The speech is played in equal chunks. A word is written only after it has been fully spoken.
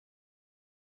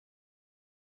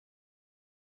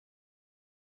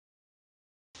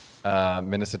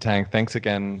Minister Tang, thanks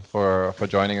again for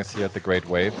joining us here at the Great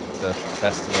Wave, the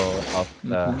festival of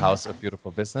the House of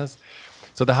Beautiful Business.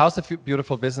 So the House of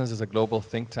Beautiful Business is a global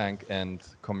think tank and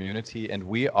community, and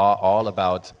we are all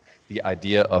about the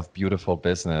idea of beautiful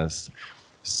business.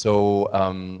 So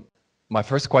my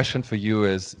first question for you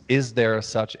is there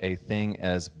such a thing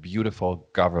as beautiful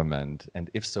government? And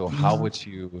if so, how would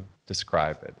you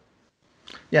describe it?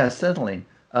 Yeah, certainly.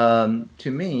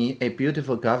 To me, a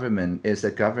beautiful government is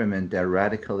a government that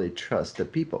radically trusts the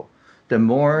people. The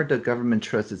more the government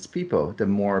trusts its people, the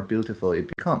more beautiful it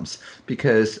becomes.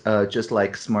 Because just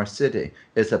like smart city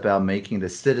is about making the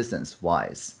citizens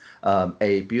wise.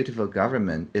 A beautiful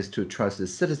government is to trust the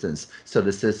citizens so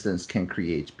the citizens can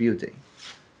create beauty.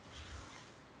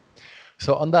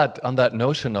 So on that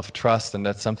notion of trust, and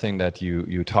that's something that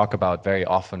you talk about very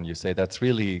often, you say that's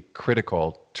really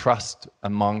critical, trust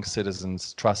among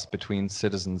citizens, trust between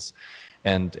citizens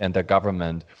and their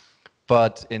government.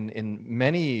 But in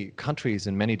many countries,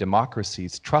 in many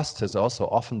democracies, trust has also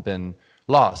often been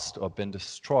lost or been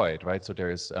destroyed, right? So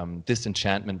there is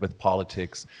disenchantment with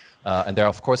politics. And there are,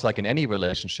 of course, like in any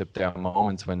relationship, there are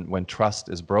moments when trust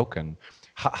is broken.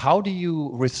 How do you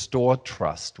restore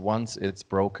trust once it's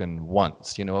broken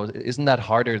once? You know, isn't that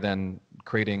harder than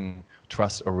creating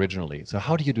trust originally? So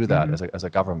how do you do that as a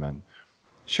government?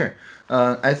 Sure.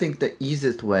 I think the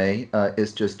easiest way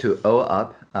is just to owe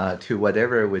up to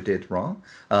whatever we did wrong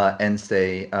and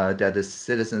say that the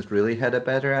citizens really had a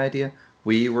better idea.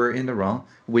 We were in the wrong.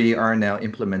 We are now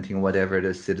implementing whatever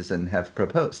the citizens have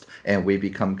proposed, and we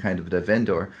become kind of the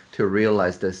vendor to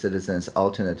realize the citizens'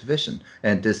 alternate vision.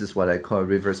 And this is what I call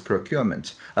reverse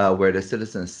procurement, where the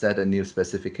citizens set a new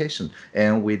specification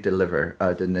and we deliver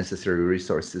the necessary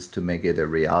resources to make it a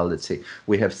reality.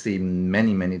 We have seen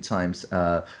many, many times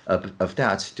of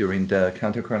that during the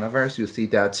counter coronavirus. You see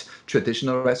that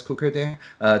traditional rice cooker there.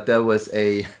 That was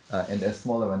and a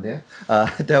smaller one there.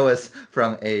 That was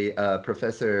from a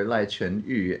Professor Lai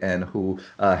Chunyu, and who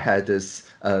had this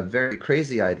very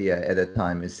crazy idea at the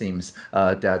time, it seems,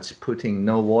 that putting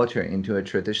no water into a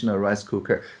traditional rice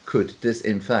cooker could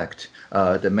disinfect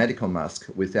the medical mask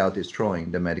without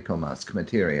destroying the medical mask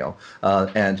material.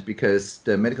 And because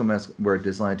the medical masks were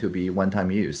designed to be one-time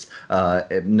use,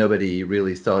 nobody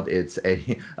really thought it's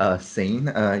a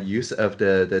sane use of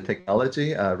the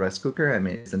technology, rice cooker. I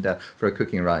mean, isn't that for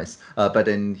cooking rice? But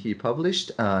then he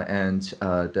published, and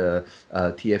the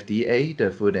TFDA,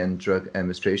 the Food and Drug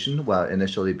Administration, well,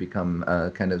 initially become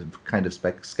kind of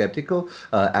skeptical.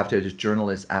 After the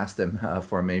journalists asked them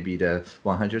for maybe the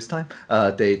 100th time,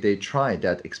 they tried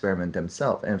that experiment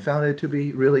themselves and found it to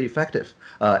be really effective.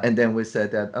 And then we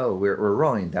said that, oh, we're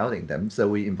wrong in doubting them. So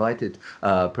we invited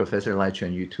Professor Lai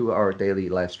Chunyu to our daily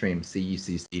live stream,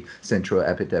 CECC, Central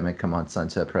Epidemic Command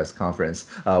Center press conference,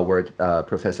 where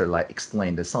Professor Lai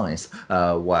explained the science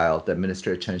while the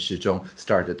Minister Chen Shizhong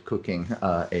started cooking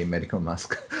a medical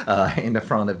mask in the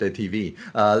front of the TV.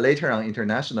 Later on,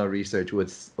 international research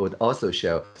would also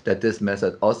show that this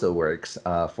method also works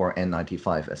for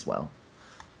N95 as well.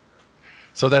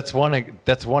 So that's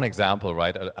one example,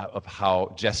 right, of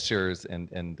how gestures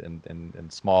and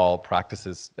small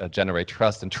practices generate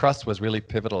trust. And trust was really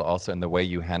pivotal also in the way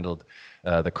you handled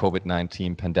the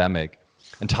COVID-19 pandemic.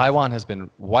 And Taiwan has been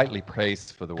widely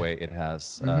praised for the way it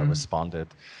has responded.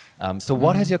 So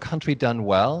what has your country done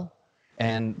well,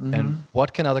 and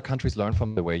what can other countries learn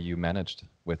from the way you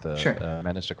Sure.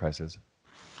 managed the crisis?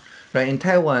 Right, in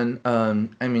Taiwan,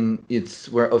 I mean,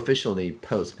 we're officially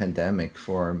post-pandemic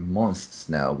for months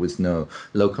now with no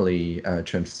locally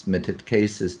transmitted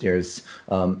cases. There's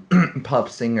pop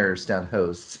singers that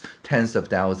hosts tens of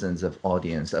thousands of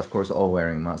audience, of course, all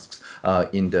wearing masks,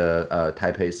 in the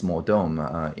Taipei Small Dome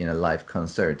in a live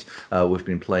concert. We've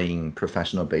been playing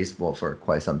professional baseball for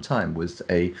quite some time with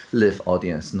a live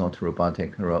audience, not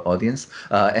robotic audience,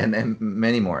 and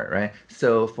many more, right?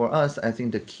 So for us, I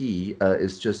think the key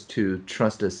is just to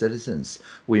trust the citizens.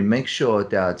 We make sure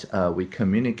that we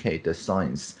communicate the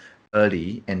science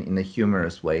early and in a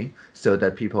humorous way so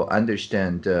that people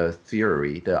understand the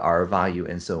theory, the R value,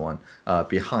 and so on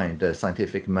behind the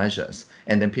scientific measures.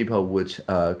 And then people would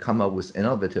come up with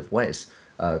innovative ways.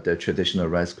 The traditional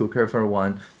rice cooker for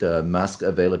one, the mask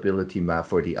availability map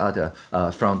for the other,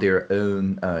 from their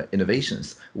own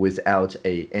innovations without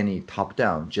any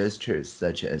top-down gestures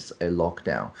such as a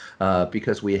lockdown.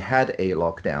 Because we had a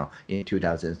lockdown in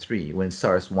 2003 when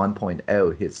SARS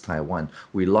 1.0 hits Taiwan.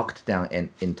 We locked down an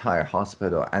entire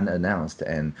hospital unannounced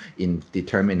and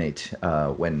indeterminate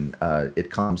when it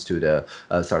comes to the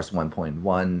SARS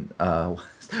 1.1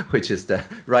 which is that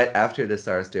right after the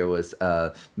SARS, there was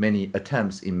many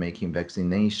attempts in making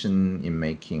vaccination, in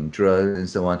making drugs, and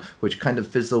so on, which kind of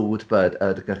fizzled. But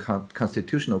the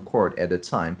Constitutional Court at the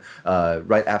time,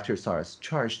 right after SARS,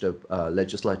 charged the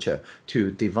legislature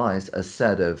to devise a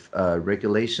set of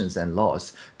regulations and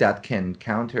laws that can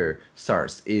counter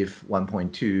SARS if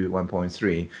 1.2,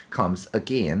 1.3 comes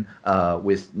again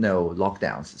with no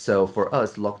lockdowns. So for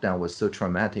us, lockdown was so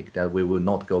traumatic that we will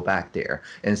not go back there.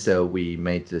 And so we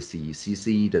made the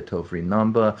CECC, the toll-free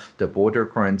number, the border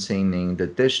quarantining, the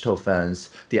digital fence,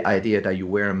 the idea that you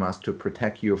wear a mask to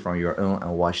protect you from your own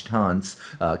unwashed hands,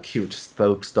 cute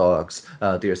spokes dogs.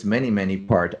 There's many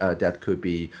part that could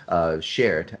be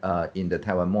shared in the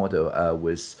Taiwan model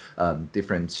with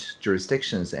different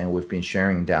jurisdictions. And we've been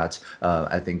sharing that,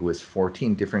 I think, with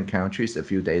 14 different countries a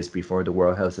few days before the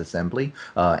World Health Assembly,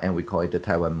 and we call it the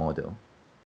Taiwan model.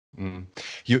 Mm.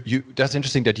 That's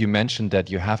interesting that you mentioned that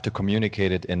you have to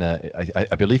communicate it in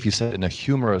I believe you said in a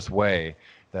humorous way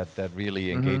that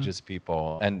really engages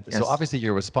people. And so obviously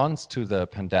your response to the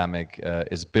pandemic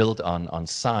is built on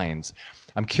science.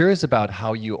 I'm curious about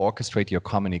how you orchestrate your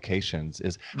communications.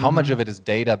 Is how much of it is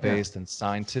data-based and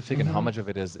scientific, and how much of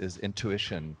it is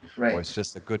intuition, or it's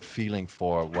just a good feeling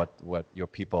for what your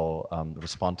people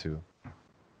respond to?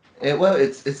 Well,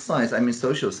 it's science. I mean,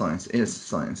 social science is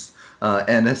science,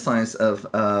 and the science of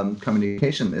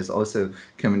communication is also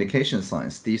communication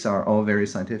science. These are all very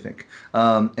scientific.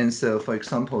 And so, for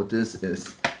example, this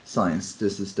is science.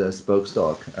 This is the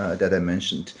spokesdog that I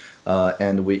mentioned.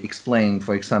 And we explain,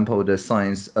 for example, the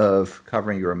science of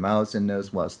covering your mouth and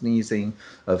nose while sneezing,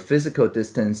 of physical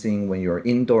distancing when you're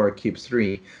indoor, keep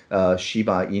 3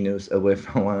 Shiba Inus away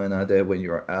from one another. When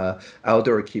you're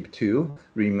outdoor, keep 2.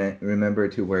 Remember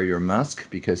to wear your mask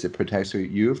because it protects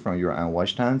you from your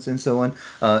unwashed hands and so on.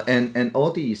 And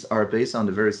all these are based on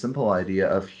the very simple idea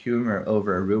of humor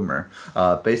over rumor.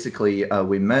 Basically,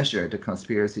 we measure the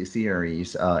conspiracy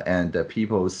theories and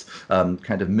people's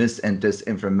kind of mis and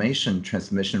disinformation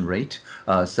transmission rate.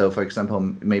 So, for example,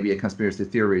 maybe a conspiracy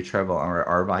theory travel on an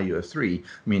R value of 3,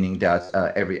 meaning that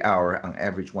every hour, on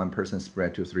average, one person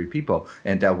spread to 3 people,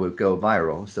 and that will go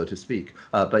viral, so to speak.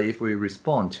 But if we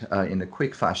respond in a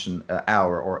quick fashion, an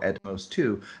hour or at most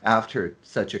 2 after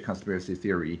such a conspiracy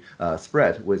theory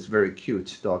spread with very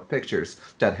cute dog pictures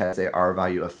that has a R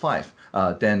value of 5,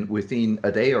 then within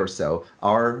a day or so,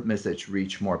 our message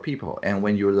reached more people. And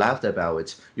when you laughed about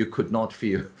it, you could not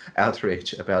feel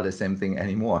outrage about the same thing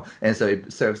anymore. And so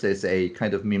it serves as a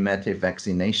kind of mimetic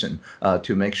vaccination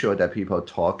to make sure that people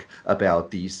talk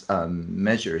about these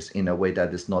measures in a way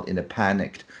that is not in a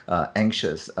panicked,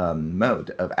 anxious mode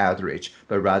of outrage,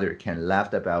 but rather can laugh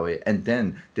about it and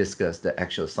then discuss the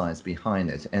actual science behind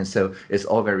it. And so it's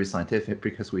all very scientific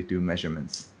because we do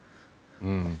measurements.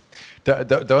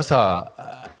 Those are,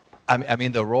 I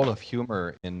mean, the role of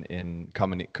humor in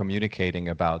communicating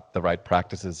about the right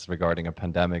practices regarding a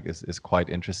pandemic is quite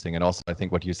interesting. And also, I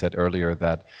think what you said earlier,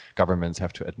 that governments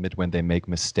have to admit when they make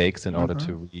mistakes in order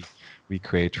to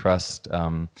recreate trust.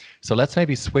 So let's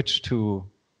maybe switch to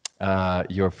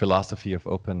your philosophy of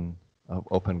open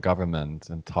government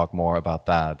and talk more about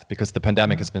that, because the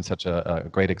pandemic has been such a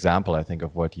great example, I think,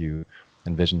 of what you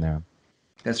envision there.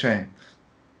 That's right.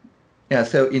 Yeah,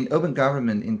 so in open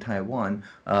government in Taiwan,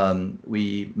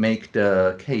 we make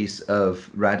the case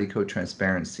of radical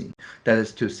transparency. That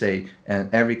is to say, and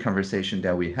every conversation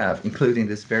that we have, including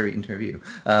this very interview,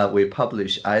 we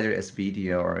publish either as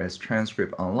video or as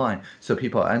transcript online, so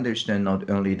people understand not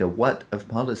only the what of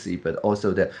policy, but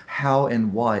also the how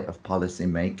and why of policy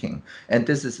making. And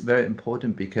this is very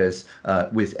important because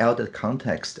without the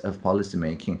context of policy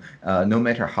making, no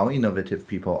matter how innovative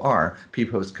people are,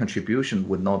 people's contribution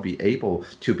would not be able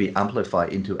to be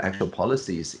amplified into actual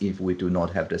policies if we do not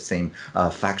have the same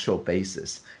factual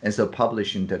basis. And so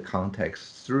publishing the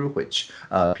context through which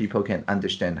people can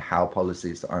understand how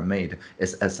policies are made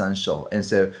is essential. And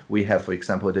so we have, for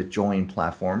example, the Join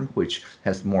platform, which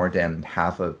has more than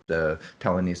half of the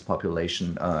Taiwanese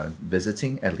population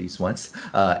visiting at least once,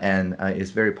 and is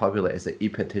very popular as an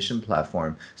e-petition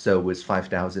platform. So with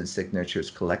 5,000 signatures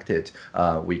collected,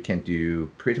 we can do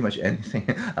pretty much anything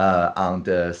on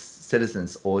the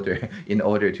citizens order in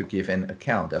order to give an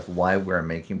account of why we're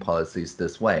making policies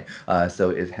this way.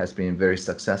 So it has been very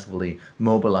successfully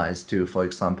mobilized to, for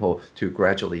example, to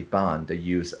gradually ban the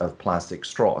use of plastic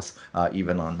straws,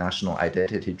 even on national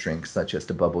identity drinks such as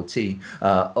the bubble tea,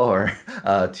 or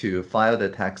to file the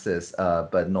taxes,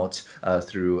 but not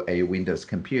through a Windows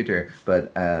computer,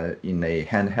 but in a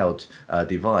handheld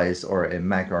device or a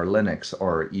Mac or Linux,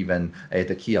 or even at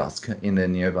the kiosk in the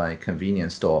nearby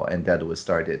convenience store, and that was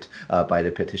started. by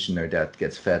the petitioner that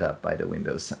gets fed up by the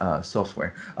Windows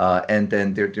software. And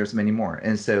then there's many more.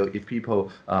 And so if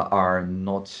people are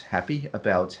not happy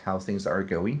about how things are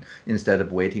going, instead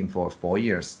of waiting for 4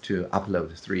 years to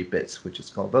upload 3 bits, which is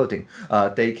called voting,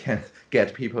 they can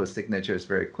get people's signatures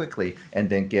very quickly and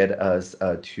then get us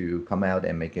to come out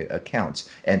and make an account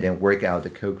and then work out the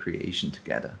co-creation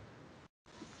together.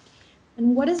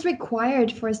 And what is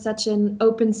required for such an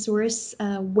open source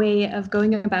way of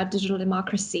going about digital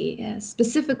democracy,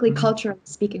 specifically culturally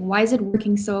speaking? Why is it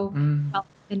working so well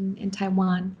in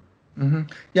Taiwan?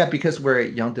 Yeah, because we're a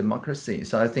young democracy.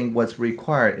 So I think what's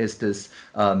required is this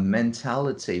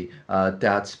mentality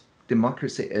that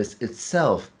democracy is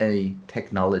itself a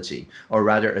technology, or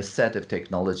rather a set of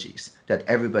technologies that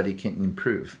everybody can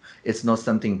improve. It's not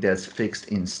something that's fixed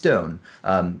in stone.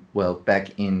 Well,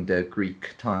 back in the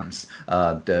Greek times,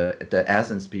 the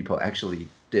Athens people actually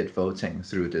did voting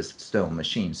through this stone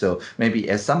machine. So maybe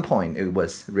at some point it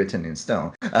was written in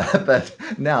stone. But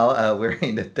now we're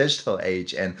in the digital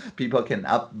age and people can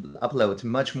upload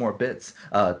much more bits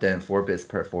than 4 bits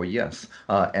per 4 years.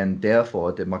 And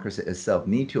therefore, democracy itself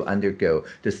need to undergo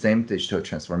the same digital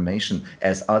transformation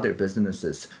as other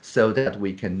businesses so that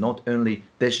we can not only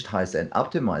digitize and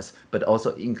optimize, but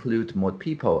also include more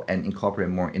people and incorporate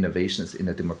more innovations in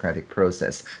the democratic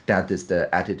process. That is the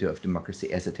attitude of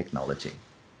democracy as a technology.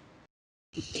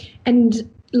 And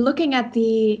looking at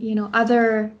the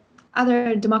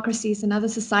other democracies and other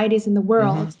societies in the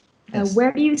world, yes.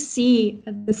 Where do you see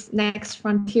this next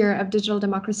frontier of digital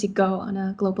democracy go on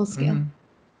a global scale?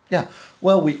 Yeah,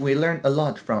 well, we learned a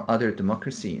lot from other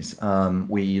democracies.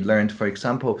 We learned, for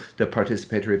example, the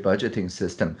participatory budgeting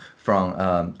system from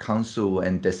Council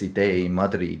and Decide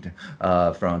Madrid,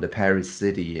 from the Paris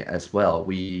city as well.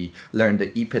 We learned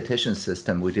the e-petition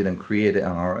system. We didn't create it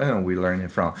on our own. We learned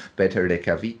it from Better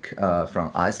Reykjavik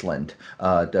from Iceland.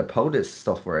 The PDIS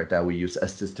software that we use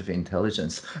assistive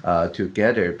intelligence to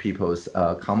gather people's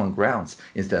common grounds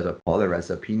instead of polarized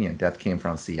opinion that came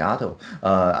from Seattle.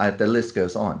 The list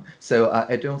goes on. So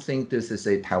I don't think this is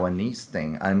a Taiwanese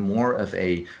thing. I'm more of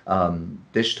a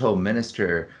digital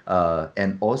minister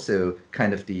and also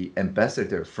kind of the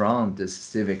ambassador from this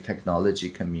civic technology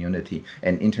community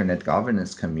and internet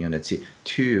governance community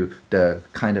to the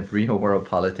kind of real world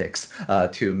politics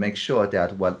to make sure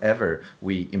that whatever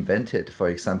we invented, for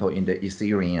example, in the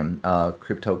Ethereum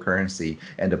cryptocurrency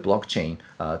and the blockchain,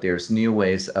 there's new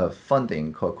ways of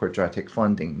funding called quadratic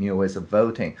funding, new ways of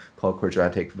voting called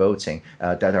quadratic voting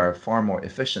that are far more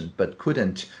efficient, but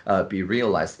couldn't be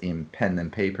realized in pen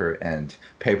and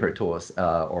paper tools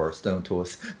or stone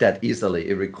tools that easily.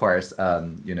 It requires,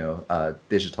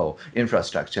 digital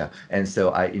infrastructure. And so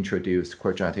I introduced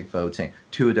quadratic voting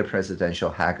to the presidential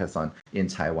hackathon in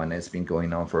Taiwan. It's been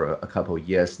going on for a couple of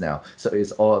years now. So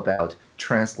it's all about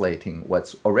translating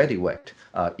what's already worked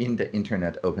in the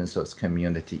internet open source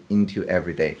community into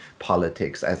everyday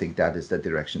politics. I think that is the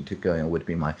direction to go and would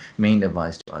be my main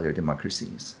advice to other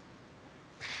democracies.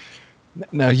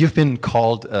 Now, you've been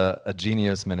called a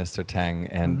genius, Minister Tang,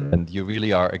 and you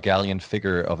really are a gallant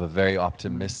figure of a very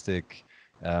optimistic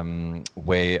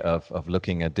way of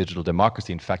looking at digital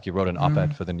democracy. In fact, you wrote an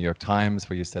op-ed for the New York Times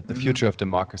where you said the future of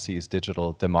democracy is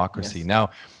digital democracy. Yes. Now,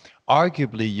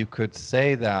 arguably, you could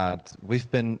say that we've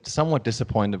been somewhat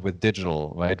disappointed with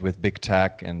digital, right? With big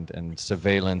tech and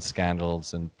surveillance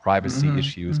scandals and privacy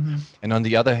issues. And on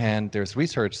the other hand, there's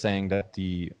research saying that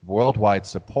the worldwide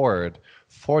support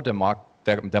for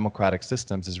democratic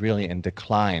systems is really in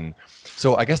decline.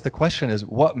 So I guess the question is,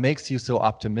 what makes you so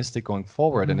optimistic going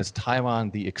forward? And is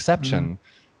Taiwan the exception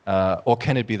or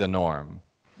can it be the norm?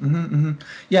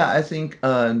 Yeah, I think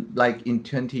like in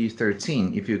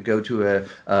 2013, if you go to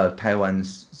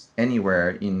Taiwan's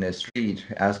anywhere in the street,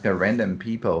 ask a random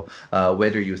people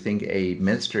whether you think a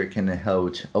minister can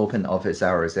hold open office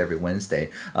hours every Wednesday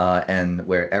and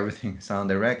where everything's on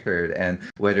the record, and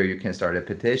whether you can start a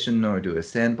petition or do a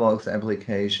sandbox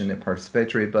application, a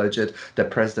participatory budget. The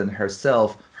president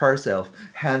herself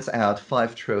hands out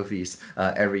 5 trophies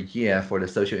every year for the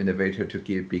social innovator to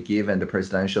be given the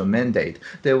presidential mandate.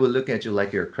 They will look at you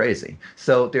like you're crazy.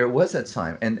 So there was a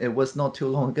time, and it was not too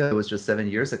long ago, it was just 7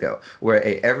 years ago, where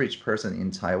an average person in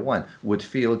Taiwan would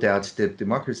feel that the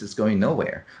democracy is going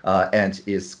nowhere and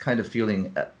is kind of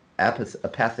feeling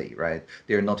apathy, right?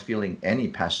 They're not feeling any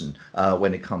passion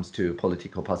when it comes to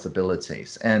political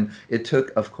possibilities. And it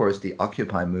took, of course, the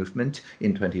Occupy movement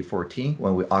in 2014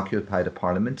 when we occupied the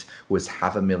parliament with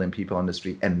 500,000 people on the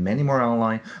street and many more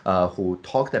online who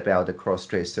talked about the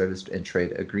cross-strait service and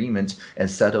trade agreement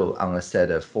and settled on a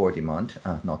set of 4 demands,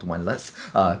 not one less,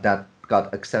 that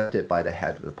got accepted by the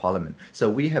head of the parliament. So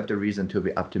we have the reason to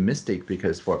be optimistic,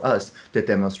 because for us, the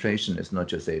demonstration is not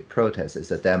just a protest,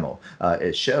 it's a demo.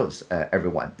 It shows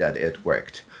everyone that it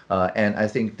worked. And I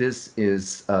think this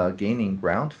is gaining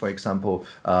ground. For example,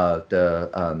 the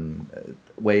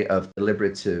way of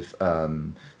deliberative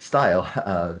style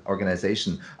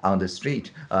organization on the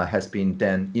street has been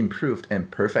then improved and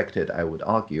perfected, I would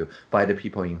argue, by the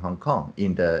people in Hong Kong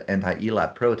in the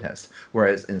anti-ELAB protest.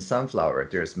 Whereas in Sunflower,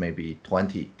 there's maybe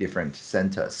 20 different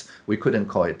centers. We couldn't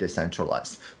call it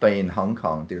decentralized. But in Hong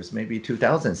Kong, there's maybe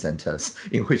 2,000 centers,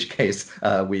 in which case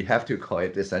we have to call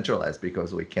it decentralized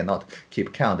because we cannot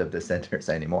keep count of the centers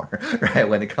anymore, right?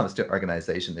 When it comes to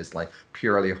organization, it's like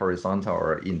purely horizontal,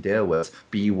 or in their words,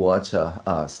 be water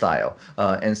style.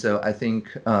 And so I think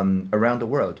around the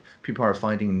world, people are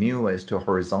finding new ways to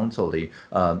horizontally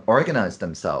organize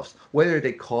themselves, whether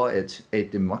they call it a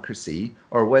democracy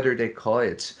or whether they call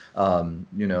it,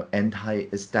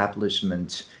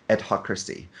 anti-establishment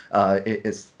adhocracy.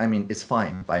 It's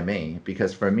fine by me,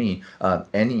 because for me,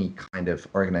 any kind of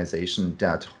organization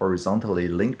that horizontally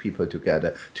link people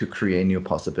together to create new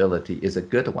possibility is a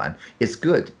good one. It's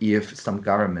good if some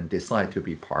government decide to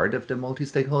be part of the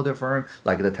multi-stakeholder forum,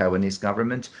 like the Taiwanese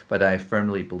government, but I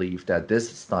firmly believe that this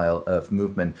style of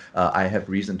movement, I have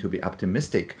reason to be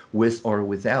optimistic with or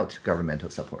without governmental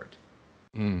support.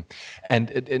 Mm. And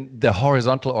in the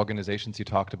horizontal organizations you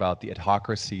talked about, the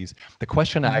adhocracies, the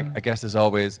question I guess is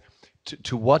always,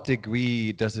 to what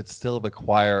degree does it still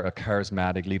require a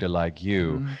charismatic leader like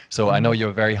you? So I know you're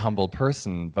a very humble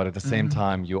person, but at the same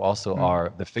time, you also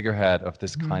are the figurehead of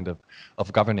this kind of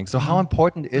governing. So how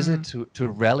important is it to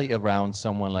rally around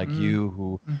someone like you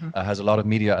who has a lot of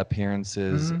media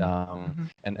appearances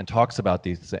and talks about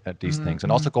these things?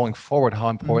 And also going forward, how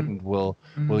important will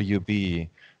you be?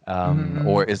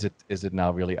 Or is it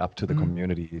now really up to the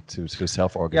community to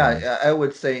self-organize? Yeah, I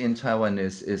would say in Taiwan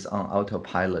is on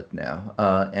autopilot now,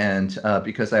 and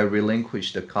because I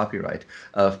relinquished the copyright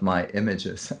of my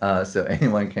images, so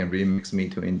anyone can remix me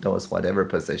to endorse whatever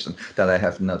position that I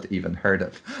have not even heard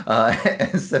of,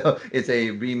 and so it's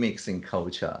a remixing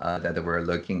culture that we're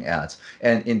looking at,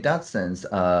 and in that sense,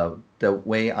 the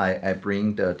way I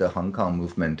bring the Hong Kong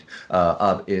movement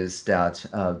up is that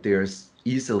there's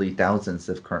easily thousands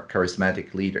of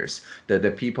charismatic leaders.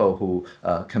 The people who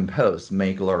compose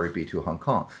 "May Glory Be to Hong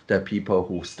Kong," the people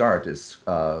who start this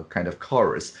kind of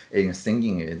chorus in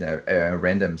singing in a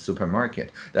random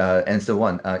supermarket, and so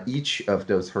on. Each of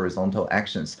those horizontal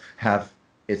actions have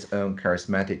its own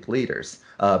charismatic leaders,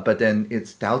 but then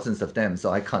it's thousands of them,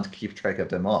 so I can't keep track of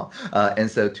them all. And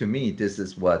so to me, this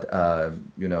is what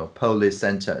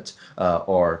police-centered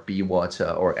or be water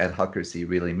or adhocracy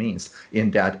really means,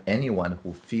 in that anyone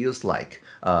who feels like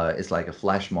it's like a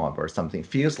flash mob or something,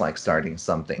 feels like starting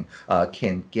something,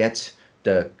 can get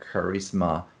the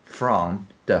charisma from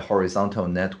the horizontal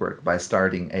network by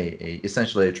starting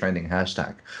essentially a trending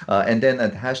hashtag. And then a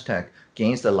hashtag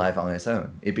gains the life on its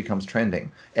own. It becomes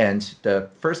trending. And the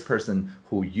first person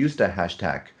who used the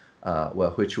hashtag,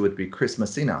 which would be Chris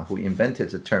Messina, who invented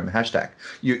the term hashtag.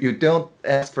 You don't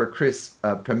ask for Chris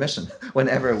permission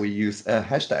whenever we use a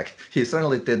hashtag. He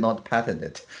certainly did not patent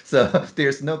it. So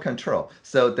there's no control.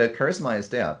 So the charisma is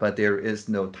there, but there is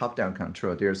no top-down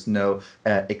control. There's no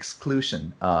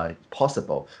exclusion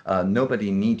possible. Nobody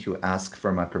need to ask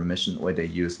for my permission when they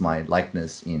use my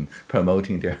likeness in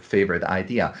promoting their favorite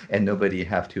idea. And nobody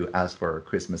have to ask for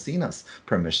Chris Messina's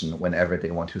permission whenever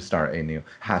they want to start a new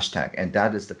hashtag. And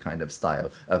that is the kind of style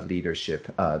of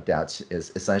leadership that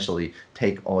is essentially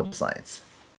take all sides.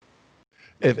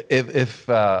 If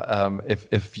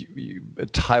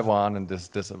Taiwan and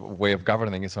this way of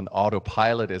governing is on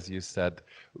autopilot, as you said,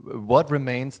 what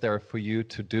remains there for you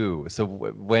to do? So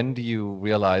when do you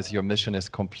realize your mission is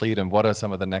complete, and what are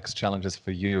some of the next challenges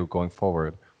for you going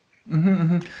forward?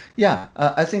 Yeah,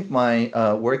 I think my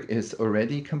work is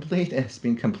already complete. It's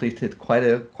been completed quite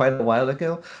a while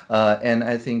ago, and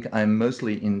I think I'm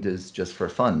mostly in this just for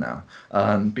fun now,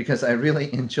 because I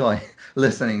really enjoy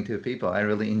listening to people. I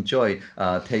really enjoy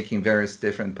taking various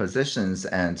different positions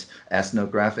and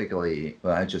ethnographically,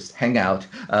 I just hang out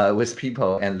with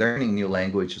people and learning new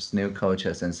languages, new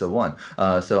cultures, and so on.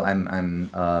 So I'm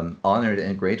honored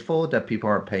and grateful that people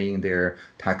are paying their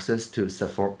taxes to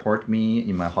support me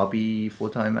in my hobby. hobby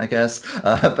full-time, I guess.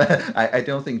 But I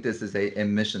don't think this is a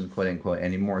mission, quote unquote,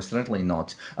 anymore. Certainly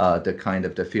not the kind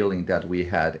of the feeling that we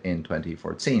had in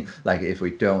 2014. Like if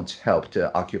we don't help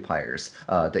the occupiers,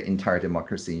 the entire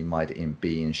democracy might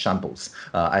be in shambles.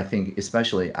 I think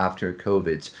especially after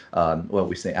COVID, well,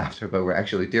 we say after, but we're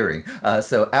actually during.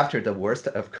 So after the worst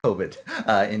of COVID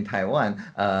in Taiwan,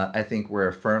 I think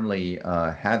we're firmly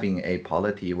having a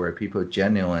polity where people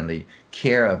genuinely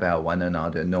care about one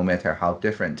another, no matter how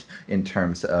different in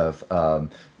terms of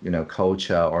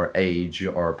culture or age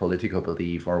or political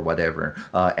belief or whatever.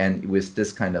 And with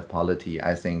this kind of polity,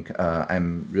 I think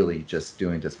I'm really just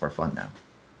doing this for fun now.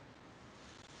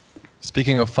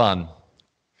 Speaking of fun.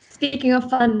 Speaking of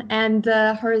fun and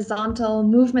the horizontal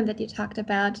movement that you talked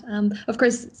about, of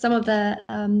course, some of the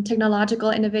technological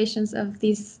innovations of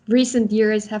these recent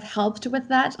years have helped with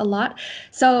that a lot.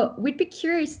 So we'd be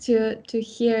curious to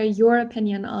hear your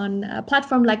opinion on a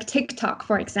platform like TikTok,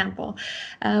 for example.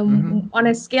 On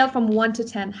a scale from 1 to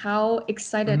 10, how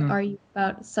excited are you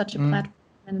about such a platform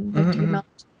and the technology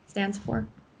it stands for?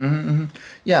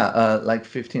 Yeah, like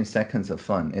 15 seconds of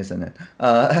fun, isn't it?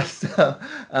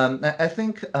 I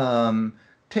think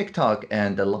TikTok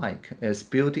and the like is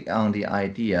built on the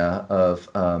idea of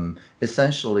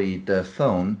essentially the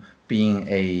phone being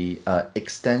a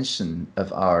extension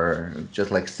of our just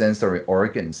like sensory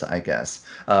organs, I guess.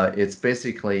 It's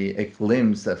basically a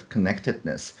glimpse of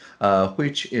connectedness,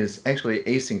 which is actually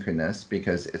asynchronous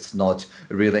because it's not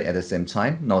really at the same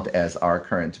time, not as our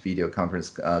current video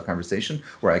conversation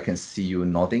where I can see you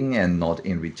nodding and nod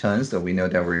in return, so we know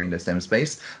that we're in the same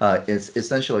space. It's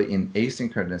essentially in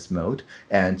asynchronous mode,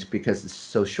 and because it's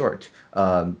so short,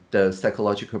 the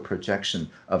psychological projection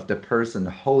of the person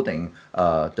holding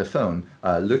the phone,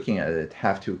 looking at it,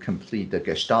 have to complete the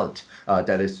gestalt,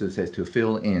 that is to say, to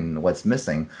fill in what's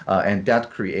missing, and that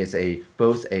creates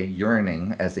both a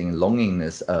yearning, as in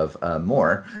longingness of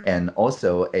more, and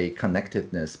also a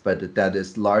connectedness, but that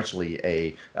is largely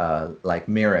a like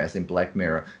mirror, as in Black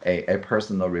Mirror, a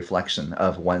personal reflection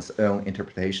of one's own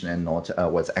interpretation and not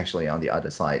what's actually on the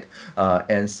other side.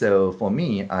 And so for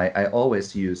me, I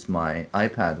always use my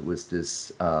iPad with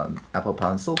this Apple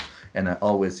Pencil, and I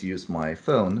always use my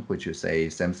phone, which is a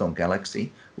Samsung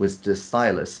Galaxy, with this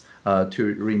stylus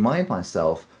to remind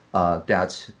myself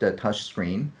that the touch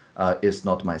screen is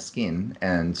not my skin,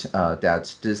 and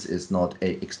that this is not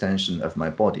an extension of my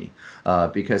body,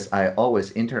 because I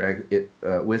always interact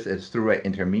with it through an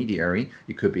intermediary.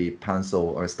 It could be pencil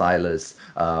or stylus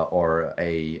or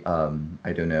a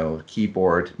I don't know,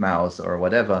 keyboard, mouse, or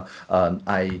whatever.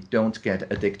 I don't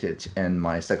get addicted, and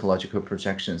my psychological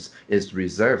projections is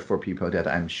reserved for people that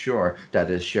I'm sure that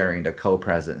is sharing the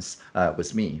co-presence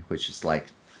with me, which is like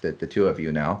the two of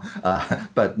you now,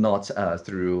 but not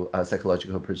through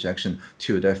psychological projection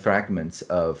to the fragments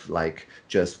of like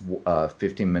just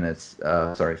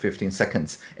 15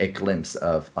 seconds, a glimpse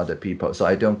of other people. So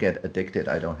I don't get addicted.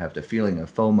 I don't have the feeling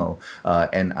of FOMO.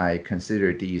 And I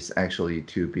consider these actually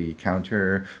to be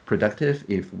counterproductive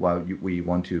if what we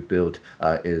want to build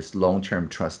is long-term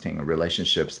trusting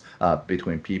relationships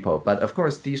between people. But of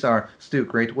course, these are still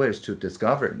great ways to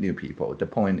discover new people. The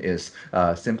point is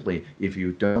simply if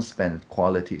you don't spend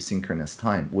quality synchronous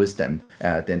time with them,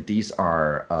 then these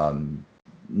are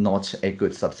not a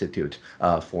good substitute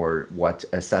for what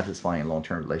a satisfying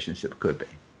long-term relationship could be.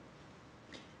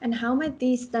 And how might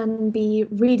these then be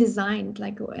redesigned,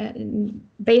 like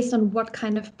based on what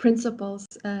kind of principles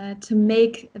to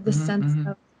make the sense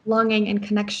of longing and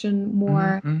connection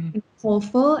more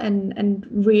wholeful and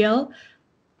real?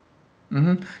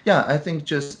 Yeah, I think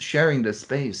just sharing the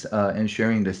space and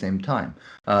sharing the same time.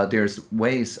 There's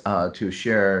ways to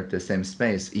share the same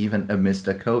space even amidst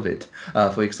the COVID.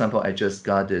 For example, I just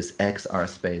got this XR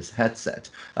Space headset,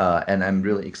 and I'm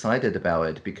really excited about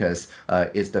it because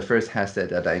it's the first headset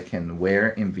that I can wear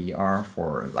in VR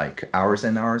for like hours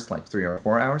and hours, like 3 or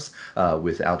 4 hours,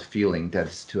 without feeling that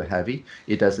it's too heavy.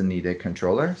 It doesn't need a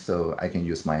controller, so I can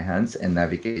use my hands and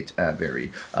navigate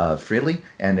very freely,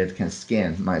 and it can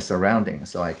scan my surroundings.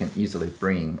 So I can easily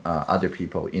bring other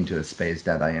people into the space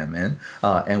that I am in.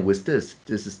 And with this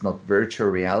is not virtual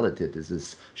reality. This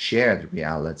is shared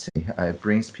reality. It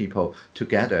brings people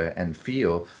together and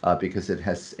feel because it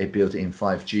has a built-in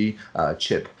 5G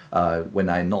chip when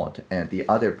I nod, and the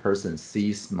other person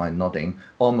sees my nodding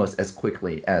almost as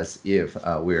quickly as if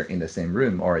we're in the same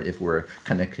room or if we're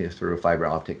connected through fiber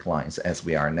optic lines as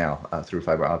we are now through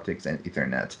fiber optics and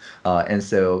Ethernet. And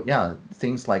so, yeah,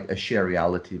 things like a shared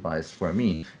reality device for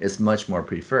me is much more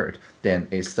preferred than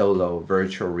a solo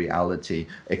virtual reality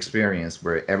experience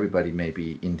where everybody may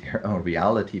be in their own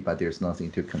reality, but there's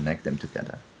nothing to connect them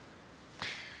together.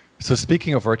 So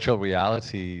speaking of virtual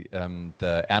reality,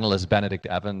 the analyst Benedict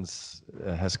Evans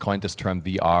has coined this term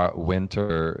VR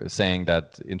winter, saying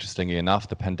that, interestingly enough,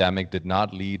 the pandemic did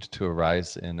not lead to a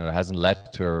rise in, or hasn't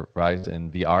led to a rise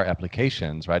in VR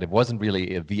applications, right? It wasn't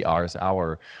really a VR's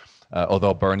hour.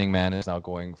 Although Burning Man is now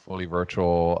going fully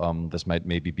virtual, this might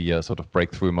maybe be a sort of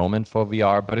breakthrough moment for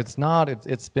VR, but it's not.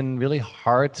 It's been really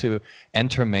hard to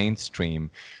enter mainstream.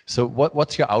 So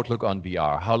what's your outlook on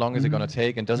VR? How long is it going to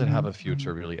take, and does it have a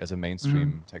future really as a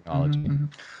mainstream technology?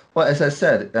 Well, as I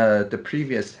said, the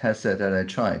previous headset that I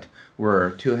tried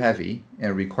were too heavy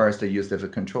and requires the use of a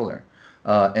controller.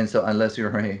 And so unless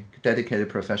you're a dedicated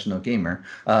professional gamer,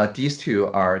 these two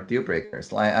are deal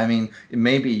breakers. I mean,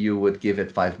 maybe you would give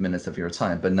it 5 minutes of your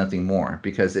time, but nothing more,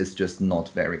 because it's just not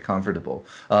very comfortable.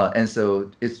 And so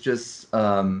it's just,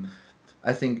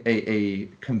 I think a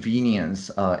convenience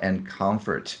and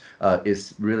comfort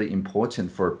is really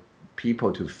important for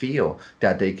people to feel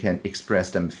that they can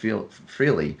express them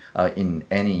freely in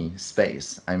any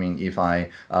space. I mean, if I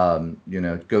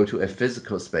go to a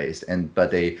physical space but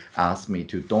they ask me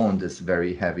to don this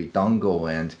very heavy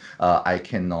dongle and I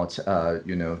cannot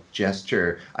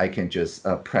gesture, I can just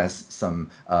press some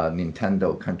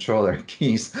Nintendo controller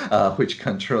keys which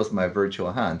controls my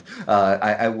virtual hand.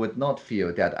 I would not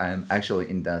feel that I'm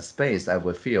actually in that space. I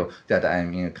would feel that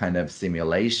I'm in a kind of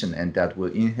simulation, and that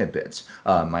will inhibit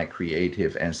my creative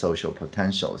and social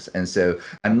potentials. And so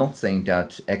I'm not saying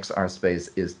that XR space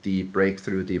is the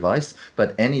breakthrough device,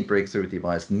 but any breakthrough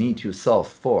device need to solve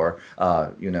for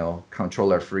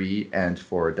controller free and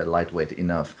for the lightweight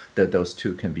enough, those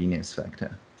two convenience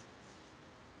factor.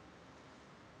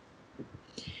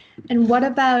 And what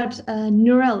about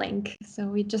Neuralink? So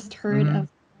we just heard of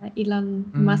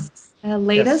Elon Musk's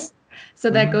latest. Yes. So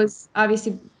that goes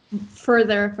obviously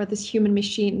further for this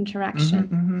human-machine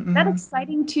interaction. Is that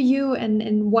exciting to you, and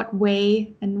in what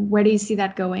way, and where do you see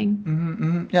that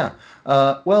going? Yeah.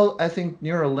 Well, I think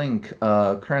Neuralink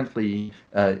currently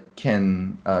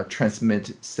can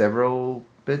transmit several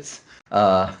bits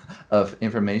of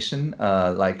information,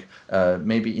 like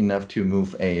maybe enough to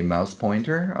move a mouse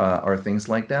pointer or things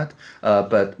like that.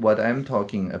 But what I'm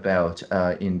talking about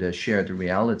in the shared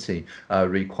reality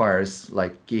requires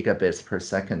like gigabits per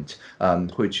second,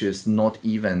 which is not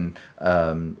even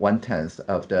 1/10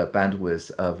 of the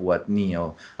bandwidth of what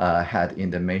Neo had in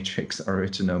the Matrix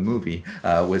original movie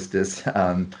with this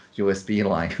USB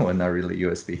line, well, not really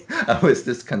USB, with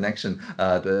this connection,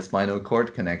 the spinal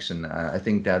cord connection. I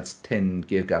think that's 10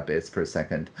 gigabits per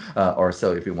second or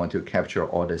so if you want to capture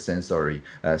all the sensory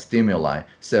stimuli.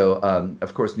 So,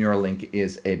 of course, Neuralink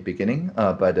is a beginning,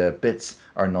 but bits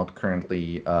are not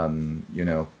currently,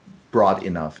 broad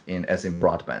enough as in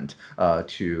broadband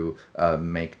to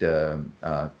make the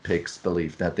pigs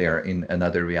believe that they are in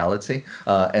another reality.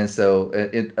 And so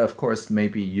it, of course, may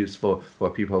be useful for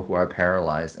people who are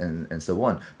paralyzed and so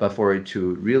on. But for it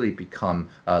to really become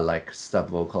like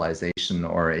sub-vocalization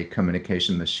or a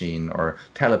communication machine or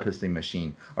telepathy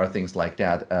machine or things like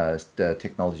that, the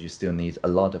technology still needs a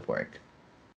lot of work.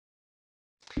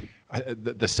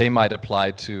 The same might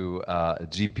apply to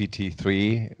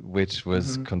GPT-3, which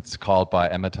was called by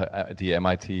the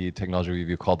MIT Technology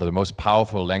Review, called the most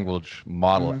powerful language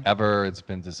model ever. It's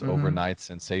been this overnight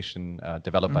sensation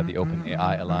developed by the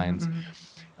OpenAI Alliance.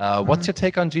 What's your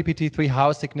take on GPT-3?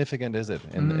 How significant is it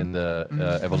in the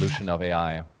evolution of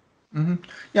AI?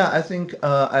 Yeah, I think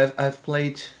I've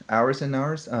played hours and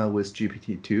hours with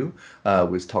GPT-2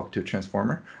 with Talk to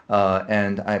Transformer,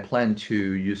 and I plan to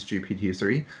use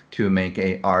GPT-3 to make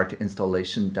a art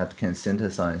installation that can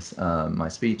synthesize my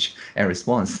speech and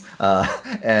response,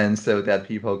 and so that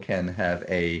people can have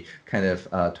a kind of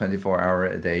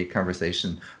 24-hour-a-day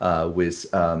conversation with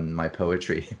my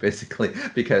poetry, basically.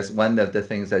 Because one of the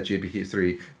things that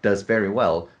GPT-3 does very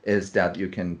well is that you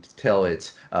can tell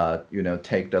it,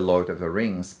 take the Lord of the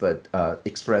Rings, but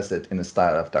express it in the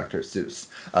style of Dr. Seuss,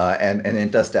 and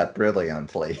it does that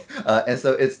brilliantly. And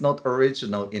so it's not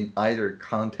original in either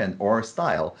content or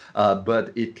style,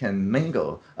 but it can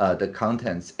mingle the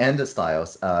contents and the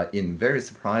styles in very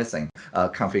surprising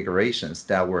configurations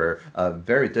that were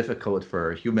very difficult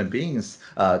for human beings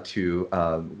to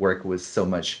work with so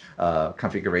much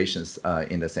configurations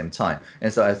in the same time.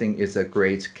 And so I think it's a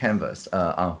great canvas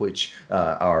on which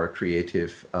our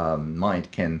creative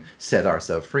mind can set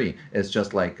ourselves free. It's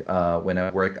just like when I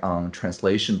work on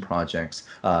translation projects,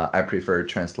 I prefer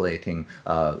translating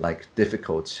like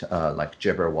difficult, like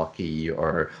Jabberwocky,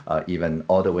 or even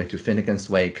all the way to Finnegan's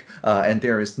Wake, and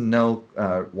there is no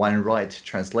one right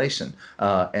translation.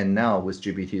 And now with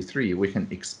GPT-3, we can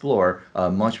explore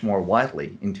much more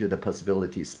widely into the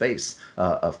possibility space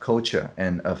of culture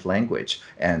and of language,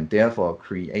 and therefore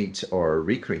create or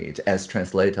recreate as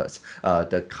translators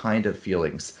the kind of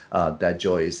feelings that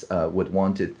Joyce would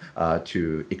want it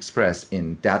to express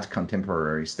in that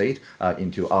contemporary state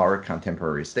into our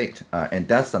contemporary state. And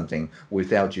that's something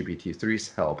without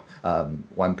GPT-3's help,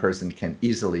 one person can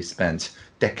easily spend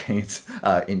decades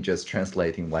in just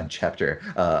translating one chapter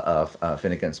of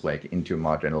Finnegan's Wake into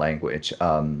modern language,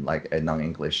 like a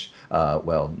non-English,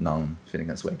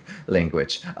 non-Finnegan's Wake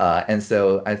language. And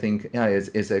so I think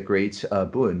it's a great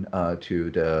boon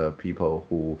to the people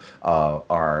who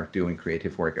are doing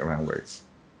creative work around words.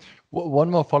 One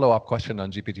more follow-up question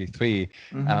on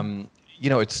GPT-3.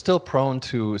 It's still prone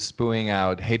to spewing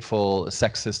out hateful,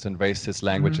 sexist, and racist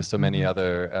language, so many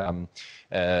other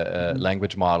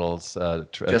language models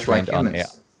trained on AI.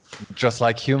 Just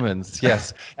like humans,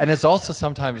 yes. And it's also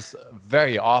sometimes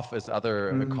very off, as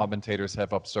other commentators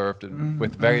have observed,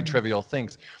 with very trivial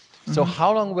things. So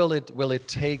how long will it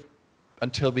take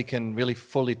until we can really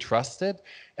fully trust it?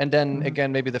 And then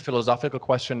again, maybe the philosophical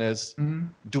question is,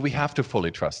 do we have to fully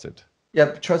trust it?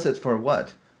 Yeah, trust it for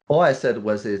what? All I said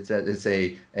was that it's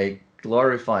a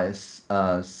glorified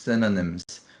synonyms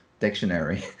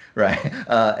dictionary, right?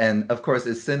 And of course,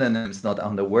 it's synonyms not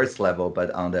on the words level, but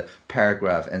on the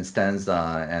paragraph and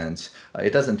stanza, and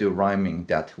it doesn't do rhyming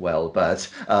that well, but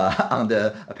on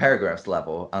the paragraphs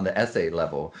level, on the essay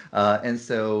level. And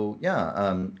so,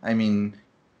 I mean,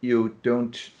 you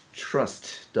don't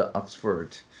trust the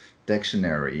Oxford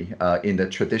dictionary in the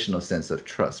traditional sense of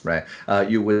trust, right?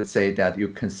 You would say that you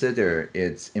consider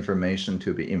its information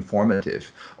to be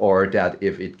informative, or that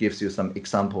if it gives you some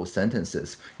example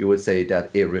sentences, you would say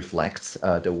that it reflects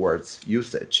the word's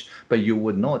usage. But you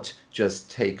would not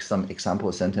just take some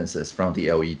example sentences from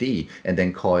the LED and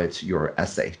then call it your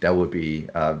essay. That would be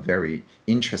very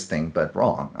interesting but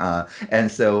wrong.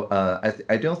 And so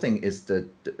I don't think it's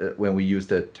when we use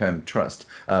the term trust,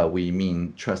 we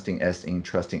mean trusting as in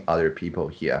trusting other people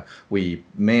here. We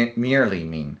merely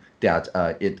mean that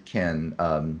it can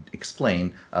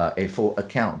explain a full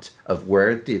account of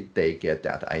where did they get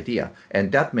that idea.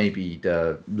 And that may be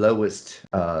the lowest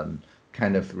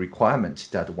kind of requirement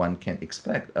that one can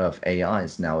expect of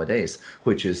AIs nowadays,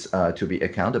 which is to be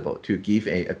accountable, to give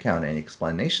an account and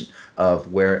explanation of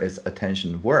where its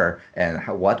attention were and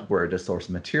what were the source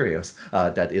materials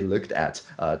that it looked at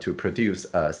to produce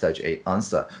such a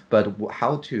answer. But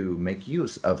how to make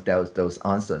use of those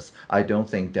answers, I don't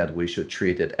think that we should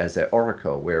treat it as an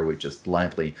oracle where we just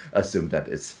blindly assume that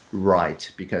it's right,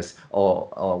 because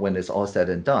when it's all said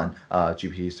and done,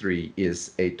 GPT-3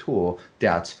 is a tool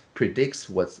that predicts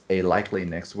what's a likely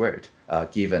next word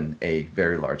given a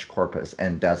very large corpus,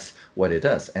 and that's what it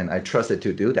does. And I trust it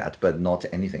to do that, but not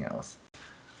anything else.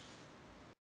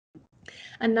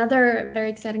 Another very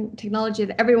exciting technology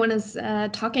that everyone is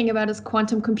talking about is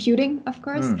quantum computing, of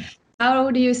course. How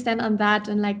do you stand on that,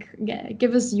 and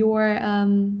give us your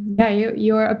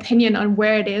opinion on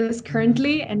where it is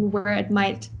currently and where it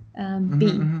might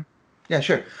be? Yeah,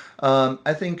 sure.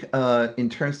 I think in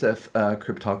terms of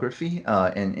cryptography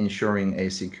and ensuring a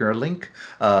secure link,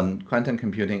 quantum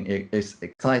computing is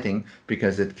exciting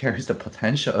because it carries the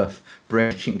potential of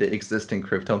breaking the existing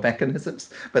crypto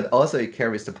mechanisms, but also it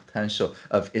carries the potential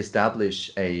of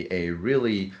establish a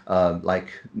really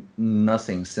like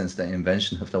nothing since the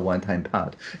invention of the one-time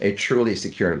pad, a truly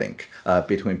secure link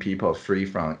between people free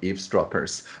from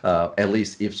eavesdroppers, at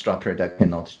least eavesdropper that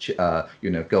cannot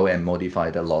go and modify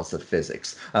the laws of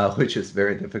physics, which is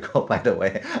very difficult, by the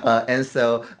way. And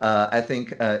so I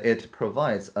think it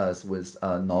provides us with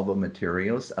novel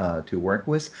materials to work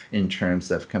with in terms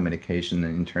of communication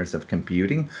and in terms of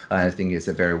computing. I think it's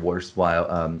a very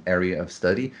worthwhile area of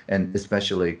study, and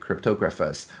especially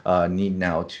cryptographers need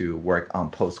now to work on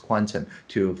post-quantum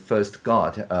to first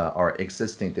guard our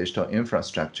existing digital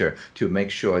infrastructure to make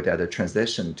sure that the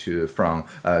transition from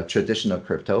traditional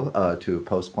crypto to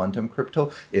post-quantum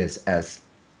crypto is as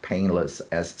painless,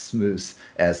 as smooth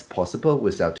as possible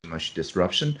without too much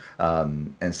disruption,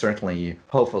 and certainly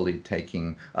hopefully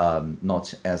taking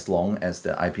not as long as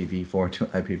the IPv4 to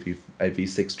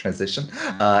IPv6 transition.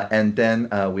 And then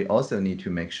we also need to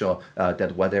make sure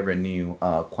that whatever new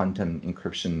quantum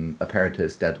encryption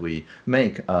apparatus that we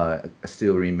make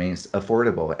still remains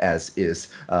affordable, as is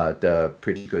the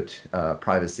pretty good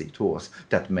privacy tools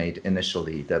that made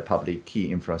initially the public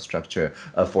key infrastructure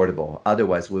affordable.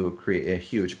 Otherwise, we will create a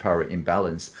huge power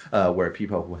imbalance where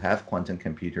people who have quantum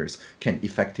computers can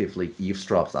effectively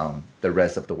eavesdrop on the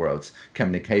rest of the world's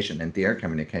communication, and their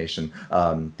communication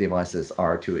devices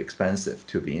are too expensive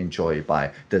to be enjoyed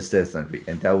by the citizenry,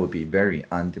 and that would be very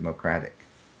undemocratic.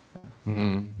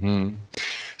 Mm-hmm.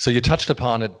 So you touched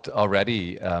upon it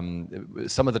already.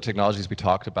 Some of the technologies we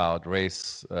talked about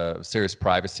raise serious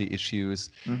privacy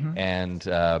issues. And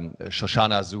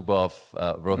Shoshana Zuboff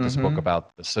wrote this book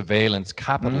about surveillance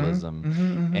capitalism.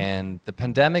 And the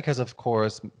pandemic has, of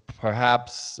course,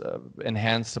 perhaps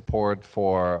enhanced support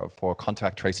for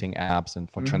contact tracing apps and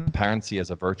for transparency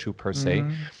as a virtue per se.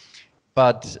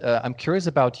 But I'm curious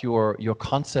about your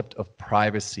concept of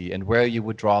privacy and where you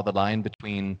would draw the line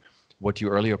between what you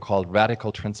earlier called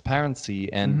radical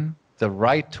transparency and the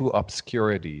right to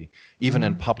obscurity, even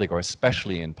in public or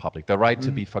especially in public, the right to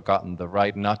be forgotten, the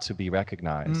right not to be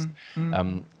recognized.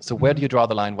 So where do you draw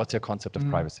the line? What's your concept of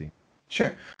privacy?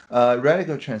 Sure.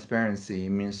 Radical transparency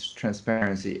means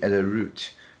transparency at the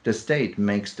root. The state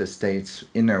makes the state's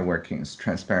inner workings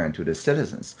transparent to the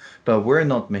citizens, but we're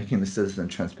not making the citizen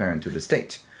transparent to the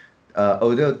state.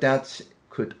 Although that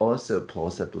could also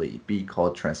plausibly be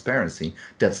called transparency,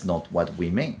 that's not what we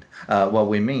mean. What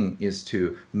we mean is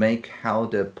to make how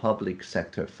the public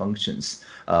sector functions,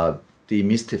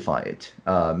 demystify it,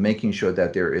 making sure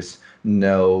that there is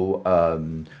no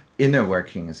inner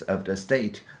workings of the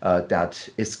state that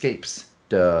escapes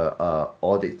the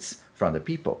audits from the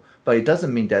people. But it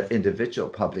doesn't mean that individual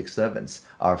public servants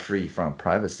are free from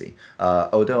privacy.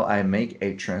 Although I make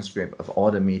a transcript of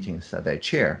all the meetings that I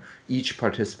chair, each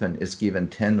participant is given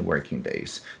 10 working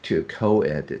days to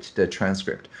co-edit the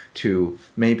transcript, to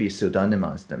maybe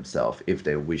pseudonymize themselves if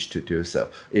they wish to do so.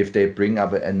 If they bring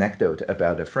up an anecdote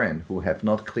about a friend who have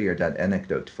not cleared that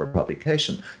anecdote for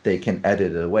publication, they can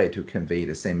edit it away to convey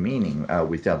the same meaning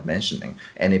without mentioning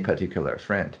any particular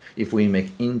friend. If we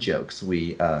make in-jokes,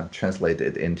 we translate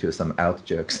it into some out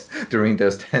jokes during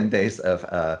those 10 days of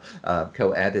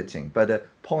co-editing. But the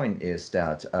point is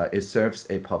that it serves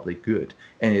a public good,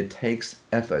 and it takes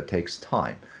effort, takes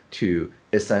time to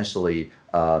essentially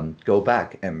go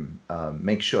back and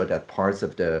make sure that parts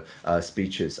of the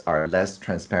speeches are less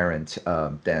transparent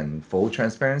than full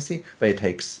transparency, but it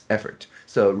takes effort.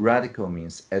 So radical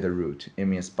means at the root. It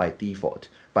means by default.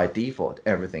 By default,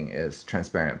 everything is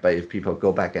transparent. But if people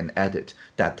go back and edit,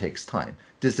 that takes time.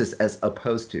 This is as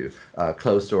opposed to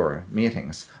closed-door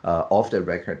meetings,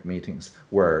 off-the-record meetings,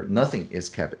 where nothing is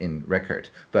kept in record.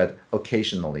 But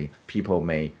occasionally, people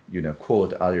may,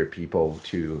 quote other people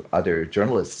to other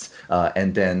journalists,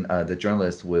 and then the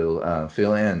journalist will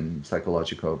fill in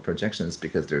psychological projections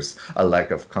because there's a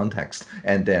lack of context.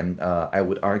 And then I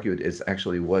would argue it's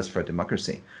actually worse for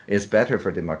democracy. It's better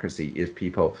for democracy if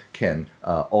people can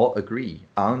all agree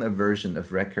on a version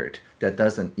of record that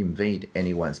doesn't invade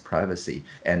anyone's privacy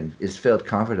and is felt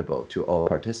comfortable to all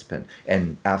participants.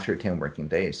 And after 10 working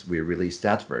days, we release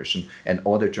that version, and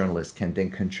all the journalists can then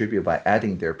contribute by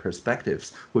adding their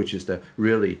perspectives, which is the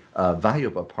really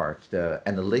valuable part, the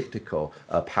analytical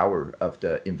power of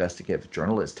the investigative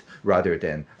journalist, rather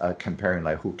than comparing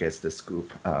like who gets the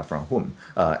scoop from whom.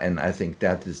 And I think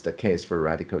that is the case for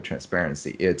radical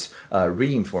transparency. It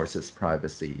reinforces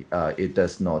privacy. It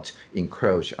does not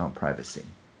encroach on privacy.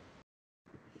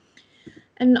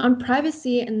 And on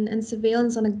privacy and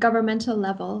surveillance on a governmental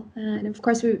level, and of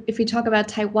course, if we talk about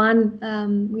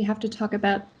Taiwan, we have to talk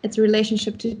about its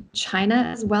relationship to China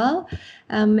as well.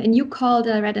 And you called,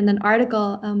 I read in an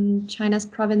article, China's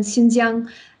province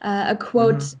Xinjiang, a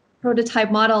quote,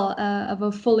 prototype model of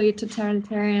a fully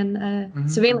totalitarian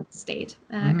surveillance state,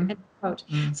 end quote.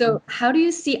 So how do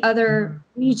you see other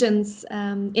regions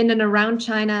in and around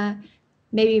China,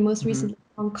 maybe most recently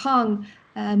Hong Kong,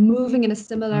 moving in a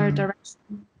similar direction?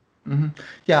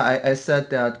 Yeah, I said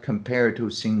that compared to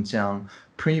Xinjiang,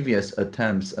 previous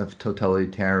attempts of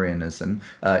totalitarianism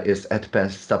is at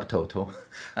best subtotal.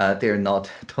 They're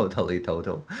not totally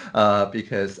total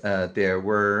because there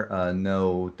were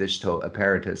no digital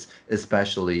apparatus,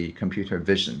 especially computer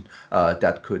vision,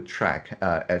 that could track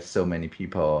as so many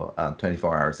people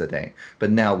 24 hours a day.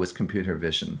 But now with computer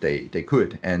vision, they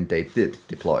could, and they did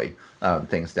deploy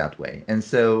things that way. And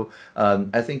so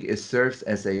I think it serves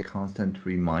as a constant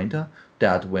reminder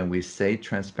that when we say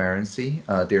transparency,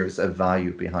 there is a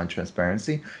value behind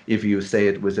transparency. If you say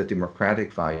it with a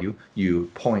democratic value,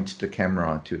 you point the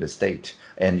camera to the state.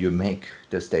 and you make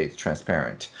the state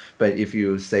transparent. But if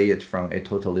you say it from a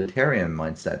totalitarian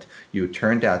mindset, you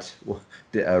turn that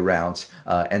around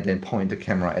and then point the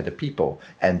camera at the people,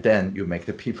 and then you make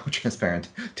the people transparent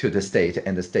to the state,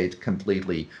 and the state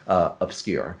completely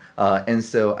obscure. And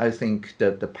so I think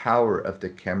that the power of the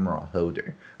camera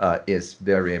holder is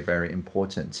very, very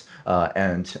important.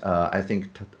 And I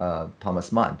think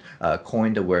Thomas Mann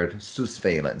coined the word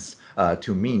surveillance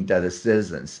to mean that the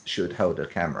citizens should hold the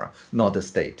camera, not the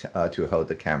state to hold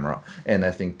the camera. And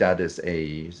I think that is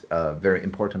a very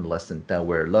important lesson that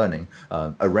we're learning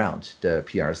around the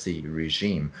PRC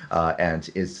regime, and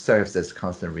it serves as a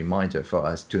constant reminder for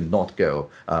us to not go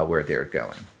where they're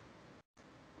going.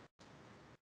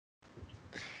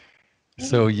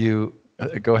 So you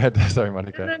go ahead. Sorry,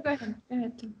 Monika. No, go ahead. Go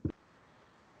ahead, Tim.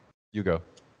 You go.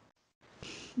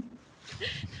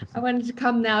 I wanted to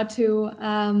come now to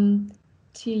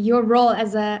your role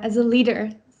as a leader.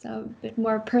 So a bit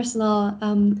more personal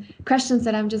questions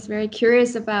that I'm just very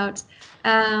curious about.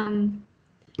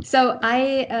 So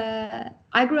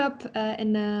I grew up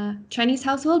in a Chinese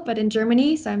household, but in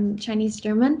Germany, so I'm Chinese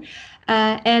German.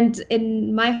 And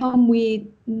in my home, we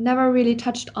never really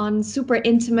touched on super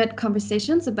intimate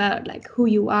conversations about like who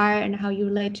you are and how you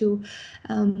relate to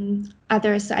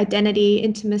others, identity,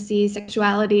 intimacy,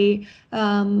 sexuality,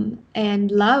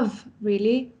 and love,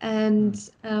 really.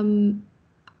 And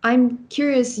I'm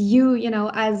curious, you know,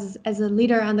 as a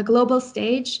leader on the global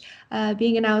stage,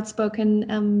 being an outspoken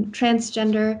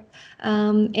transgender,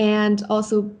 and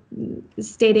also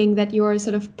stating that you're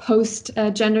sort of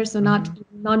post-gender, so not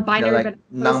non-binary, like but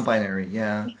non-binary,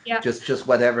 yeah. Just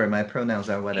whatever, my pronouns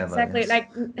are whatever. Exactly, yes. like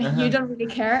you don't really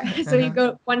care, so you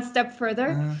go one step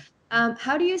further.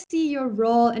 How do you see your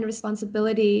role and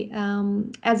responsibility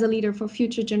as a leader for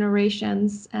future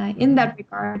generations in that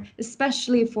regard,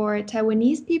 especially for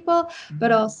Taiwanese people,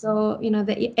 but also, you know,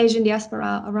 the Asian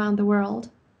diaspora around the world?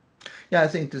 Yeah, I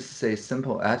think this is a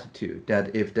simple attitude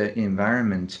that if the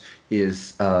environment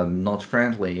is not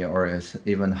friendly or is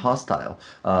even hostile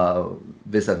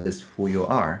vis-a-vis who you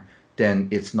are, then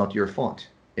it's not your fault.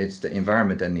 It's the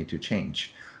environment that need to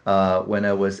change. When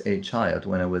I was a child,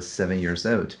 when I was 7 years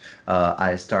old,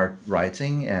 I start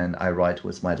writing, and I write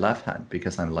with my left hand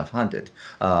because I'm left-handed.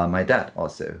 My dad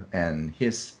also, and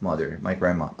his mother, my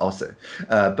grandma also.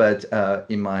 But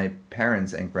in my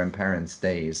parents' and grandparents'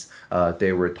 days,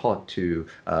 they were taught to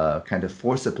kind of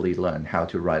forcibly learn how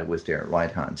to write with their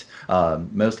right hand,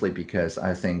 mostly because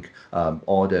I think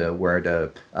all the where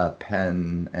the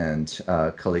pen and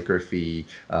calligraphy,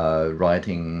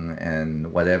 writing,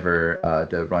 and whatever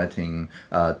the writing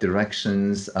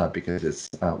directions, because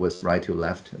it was right to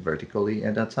left vertically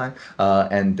at that time.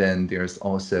 And then there's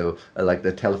also like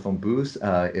the telephone booth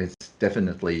is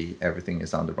definitely everything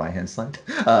is on the right hand side.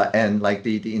 And like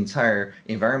the entire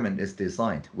environment is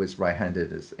designed with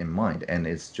right-handed in mind, and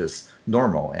it's just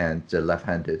normal, and the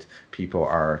left-handed people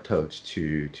are told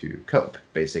to cope,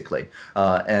 basically.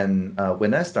 And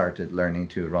when I started learning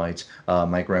to write,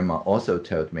 my grandma also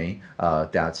told me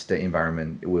that the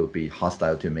environment will be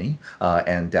hostile to me,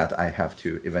 and that I have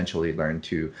to eventually learn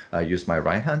to use my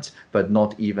right hand. But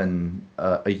not even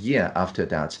a year after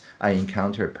that, I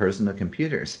encountered personal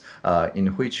computers, in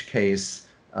which case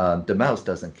the mouse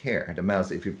doesn't care. The mouse,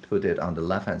 if you put it on the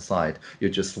left-hand side, you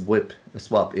just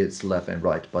swap its left and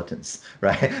right buttons,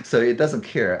 right? So it doesn't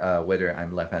care whether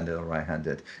I'm left-handed or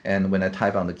right-handed. And when I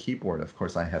type on the keyboard, of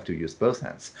course, I have to use both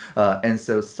hands. And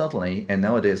so suddenly, and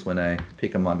nowadays when I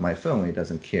pick up on my phone, it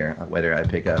doesn't care whether I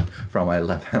pick up from my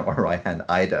left hand or right hand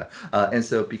either. And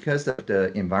so because of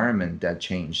the environment that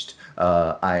changed,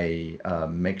 I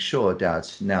make sure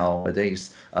that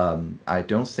nowadays I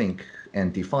don't think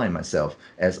and define myself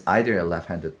as either a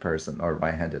left-handed person or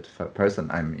right-handed person.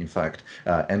 I'm in fact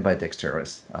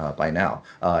ambidextrous by now,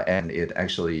 and it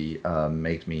actually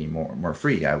made me more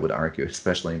free, I would argue,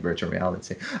 especially in virtual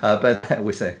reality, but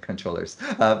with controllers.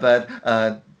 But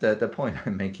the point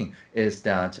I'm making is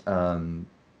that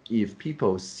if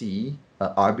people see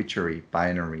arbitrary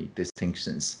binary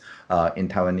distinctions in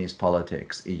Taiwanese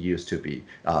politics, it used to be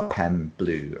pan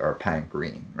blue or pan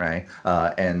green, right?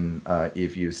 And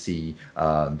if you see,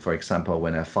 for example,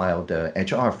 when I filed the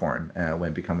HR form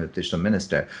when becoming a digital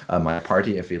minister, my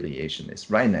party affiliation is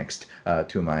right next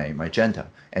to my gender,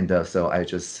 and so I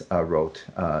just wrote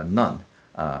none,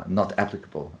 not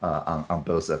applicable on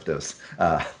both of those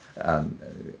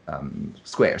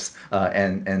squares,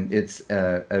 and it's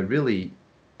a really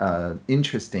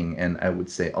interesting and I would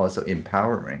say also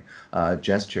empowering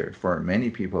gesture for many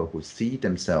people who see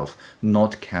themselves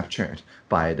not captured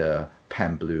by the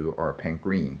pan blue or pan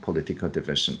green political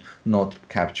division, not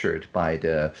captured by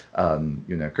the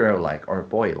girl like or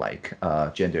boy like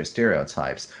gender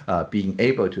stereotypes, being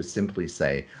able to simply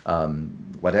say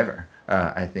whatever.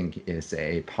 I think is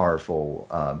a powerful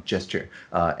gesture,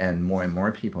 and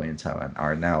more people in Taiwan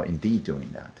are now indeed doing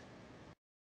that.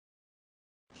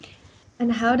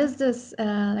 And how does this,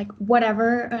 like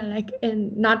whatever, like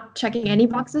in not checking any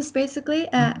boxes, basically,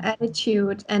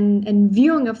 attitude and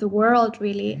viewing of the world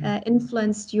really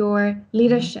influenced your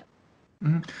leadership?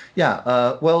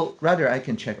 Yeah, well, rather I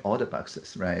can check all the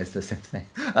boxes, right? It's the same thing.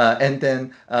 And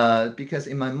then because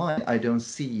in my mind, I don't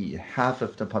see half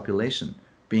of the population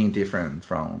being different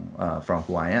from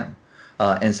who I am.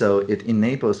 And so it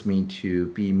enables me to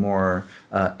be more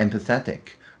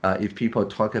empathetic. If people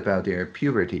talk about their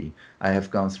puberty, I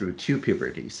have gone through 2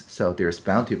 puberties, so there's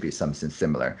bound to be something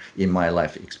similar in my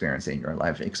life experience, in your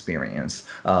life experience.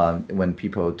 When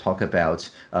people talk about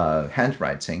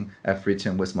handwriting, I've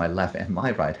written with my left and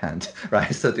my right hand,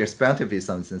 right? So there's bound to be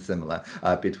something similar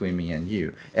between me and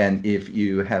you. And if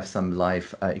you have some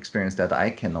life experience that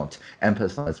I cannot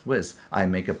empathize with, I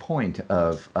make a point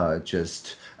of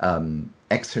just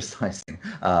exercising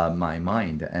my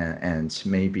mind and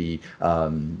maybe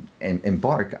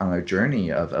embark on a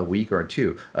journey of a week or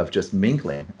 2 of just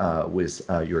mingling with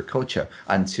your culture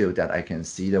until that I can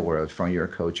see the world from your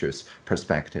culture's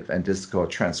perspective. And this is called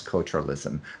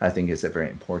transculturalism. I think is a very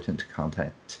important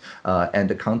context. And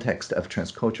the context of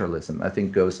transculturalism, I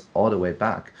think, goes all the way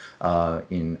back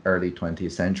in early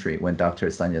 20th century when Dr.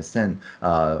 Sun Yat-sen,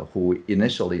 who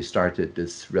initially started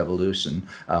this revolution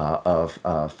of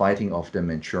fighting off the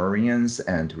Manchurians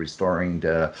and restoring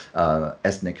the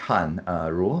ethnic Han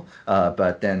rule.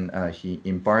 But then he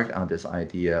embarked on this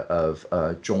idea of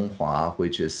Zhonghua,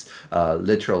 which is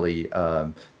literally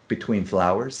between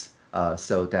flowers,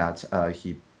 so that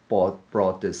he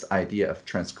brought this idea of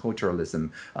transculturalism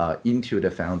into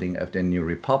the founding of the new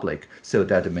republic, so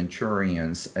that the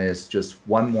Manchurians is just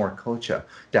one more culture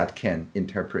that can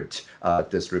interpret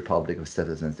this republic of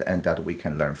citizens and that we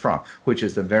can learn from, which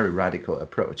is a very radical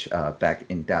approach back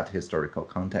in that historical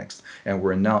context. And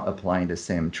we're now applying the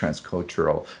same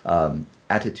transcultural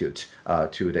attitude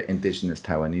to the indigenous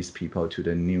Taiwanese people, to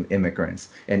the new immigrants,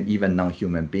 and even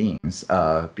non-human beings,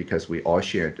 because we all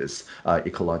share this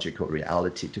ecological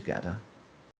reality together.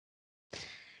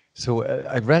 So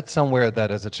I read somewhere that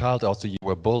as a child also you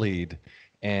were bullied,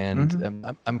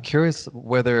 and I'm curious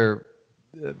whether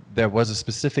there was a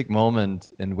specific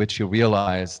moment in which you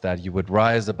realized that you would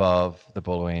rise above the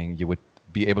bullying, you would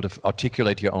be able to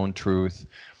articulate your own truth,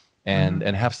 and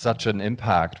have such an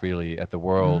impact really at the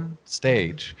world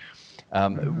stage.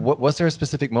 What was there a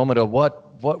specific moment, or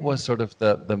what was sort of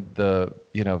the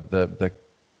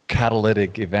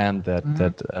catalytic event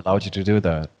that allowed you to do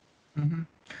that?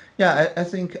 Yeah, I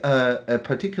think a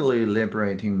particularly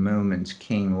liberating moment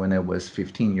came when I was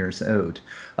 15 years old,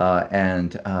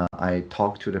 and I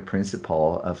talked to the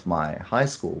principal of my high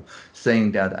school,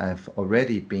 saying that I've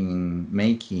already been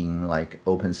making like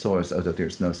open source, although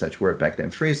there's no such word back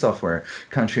then, free software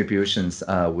contributions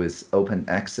with open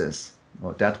access.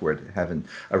 Well, that word haven't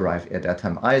arrived at that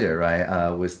time either, right?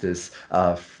 With this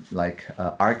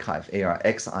archive,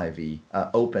 ARXIV,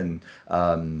 open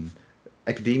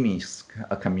academic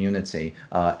community,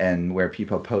 and where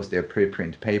people post their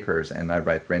preprint papers, and I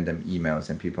write random emails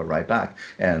and people write back,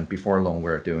 and before long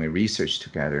we're doing research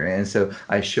together. And so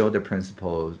I showed the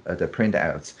principal the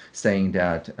printouts saying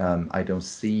that I don't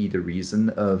see the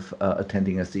reason of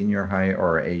attending a senior high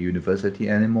or a university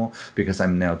anymore, because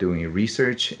I'm now doing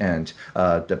research, and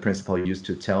the principal used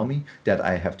to tell me that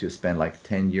I have to spend like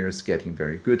 10 years getting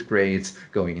very good grades,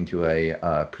 going into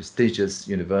a prestigious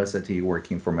university,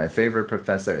 working for my favorite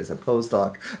professor as a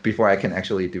postdoc before I can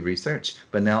actually do research.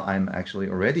 But now I'm actually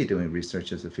already doing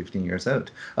research as a 15 years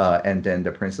old. And then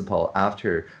the principal,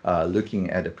 after looking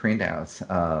at the printouts,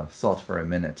 thought for a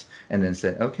minute and then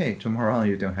said, okay, tomorrow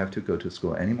you don't have to go to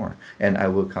school anymore, and I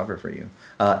will cover for you.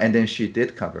 And then she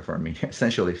did cover for me,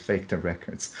 essentially faked the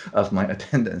records of my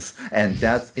attendance. And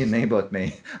that enabled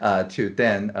me to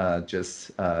then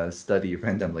just study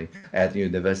randomly at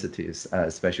universities,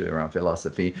 especially around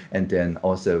philosophy, and then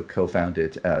also co-founded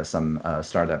some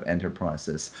startup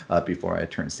enterprises before I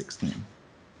turned 16.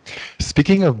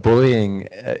 Speaking of bullying,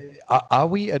 are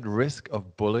we at risk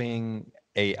of bullying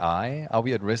AI? Are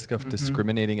we at risk of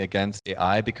discriminating against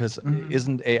AI? Because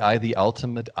isn't AI the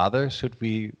ultimate other? Should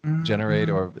we generate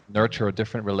or nurture a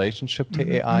different relationship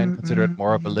to AI and consider it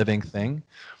more of a living thing?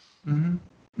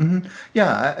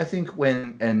 Yeah, I think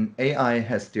when an AI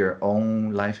has their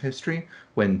own life history,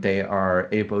 when they are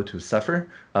able to suffer,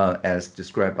 as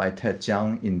described by Ted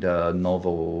Jiang in the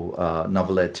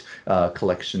novelette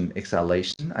collection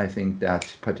Exhalation, I think that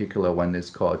particular one is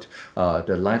called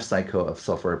The Life Cycle of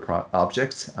Software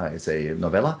Objects. It's a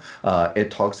novella.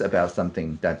 It talks about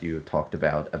something that you talked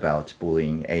about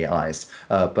bullying AIs.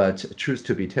 But truth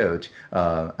to be told,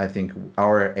 I think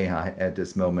our AI at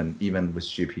this moment, even with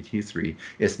GPT-3,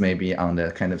 is maybe on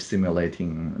the kind of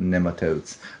simulating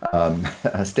nematodes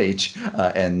stage,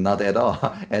 and not at all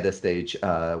at a stage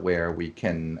where we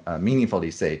can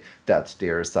meaningfully say that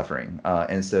they're suffering.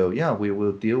 And so, yeah, we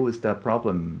will deal with that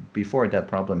problem before that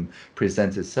problem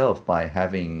presents itself by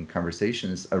having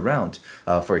conversations around,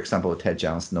 for example, Ted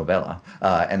Jiang's novella.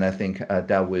 And I think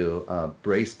that will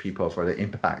brace people for the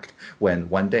impact when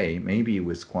one day, maybe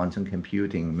with quantum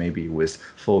computing, maybe with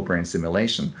full brain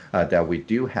simulation, that we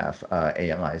do have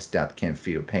AIs that can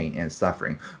feel pain and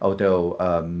suffering. Although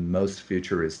most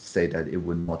futurists say that it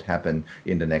would not happen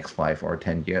in the next 5 or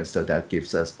 10 years, so that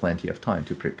gives us plenty of time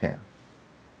to prepare.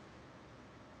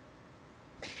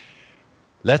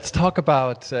 Let's talk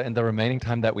about, in the remaining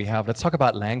time that we have, let's talk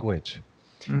about language.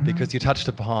 Because you touched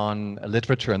upon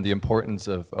literature and the importance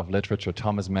of literature.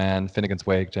 Thomas Mann, Finnegan's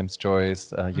Wake, James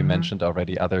Joyce, you mentioned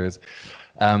already others.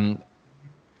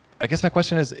 I guess my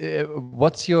question is,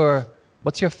 what's your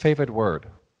favorite word?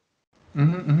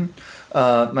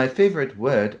 My favorite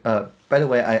word, by the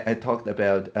way, I talked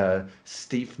about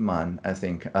Steve Mann, I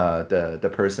think,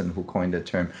 the person who coined the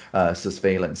term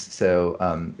surveillance. So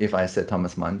if I said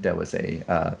Thomas Mann, that was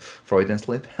a Freudian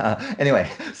slip. Anyway,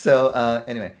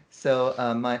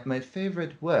 my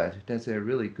favorite word, that's a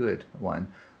really good one.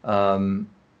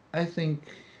 I think,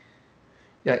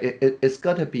 yeah, it's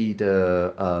got to be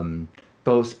the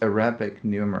both Arabic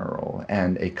numeral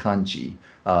and a kanji,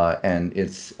 and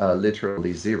it's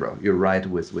literally 0. You write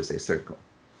with a circle.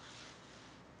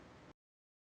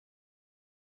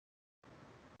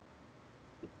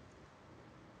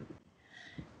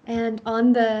 And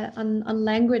on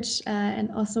language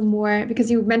and also more, because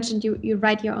you mentioned you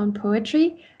write your own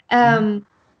poetry. And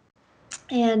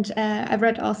I've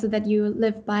read also that you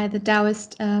live by the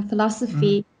Taoist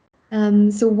philosophy.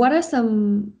 So what are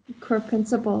some core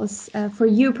principles for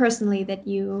you personally that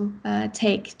you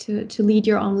take to lead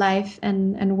your own life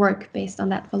and work based on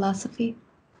that philosophy?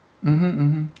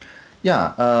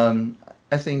 Yeah,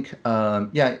 I think,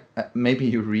 yeah, maybe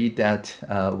you read that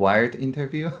Wired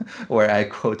interview where I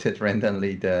quoted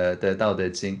randomly the Tao Te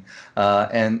Ching.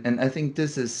 And I think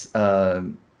this is,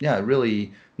 yeah,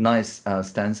 really nice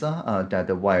stanza that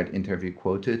the Wired interview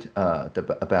quoted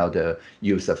about the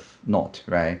use of not,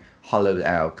 right? Hollowed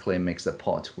out clay makes a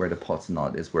pot. Where the pot's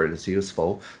not is where it's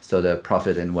useful. So the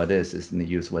profit in what is in the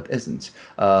use what isn't.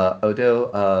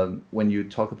 Although when you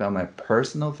talk about my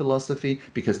personal philosophy,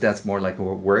 because that's more like a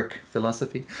work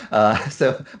philosophy,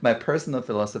 so my personal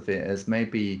philosophy is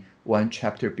maybe one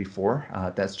chapter before,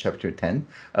 that's chapter 10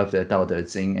 of the Tao Te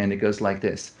Ching, and it goes like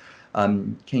this.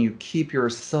 Can you keep your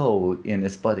soul in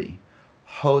its body?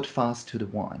 Hold fast to the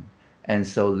one, and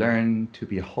so learn to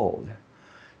be whole.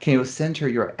 Can you center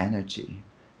your energy?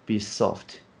 Be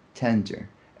soft, tender,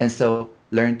 and so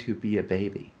learn to be a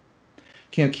baby.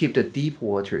 Can you keep the deep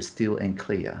water still and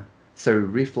clear, so it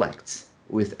reflects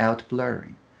without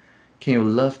blurring? Can you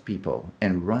love people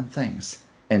and run things,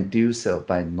 and do so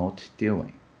by not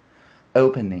doing?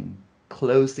 Opening,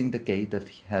 closing the gate of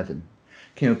heaven.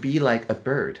 Can you be like a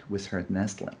bird with her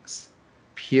nestlings,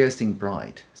 piercing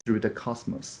bright through the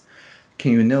cosmos?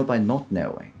 Can you know by not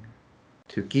knowing?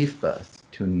 To give birth,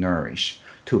 to nourish,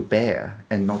 to bear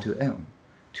and not to own,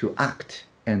 to act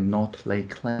and not lay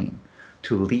claim,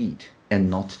 to lead and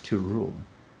not to rule.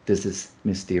 This is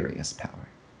mysterious power.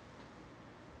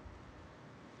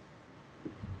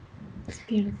 It's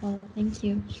beautiful. Thank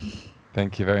you.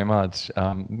 Thank you very much.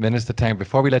 Minister Tang,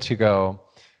 before we let you go,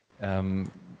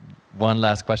 one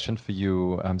last question for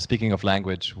you. Speaking of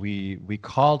language, we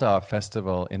called our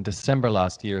festival in December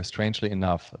last year, strangely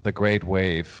enough, the Great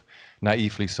Wave.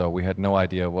 Naively so. We had no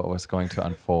idea what was going to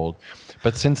unfold.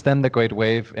 But since then, the Great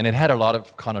Wave, and it had a lot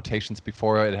of connotations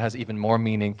before, it has even more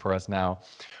meaning for us now.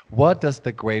 What does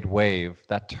the Great Wave,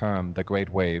 that term, the Great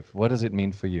Wave, what does it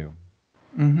mean for you?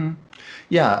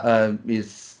 Yeah, it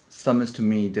summons to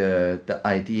me the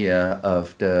idea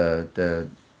of the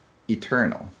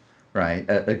eternal, right?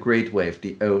 A great wave,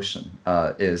 the ocean,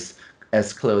 is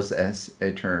as close as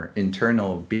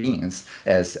internal beings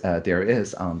as there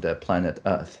is on the planet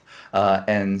Earth.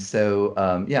 And so,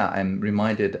 yeah, I'm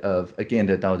reminded of, again,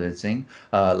 the Tao Te Ching,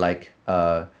 like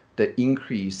the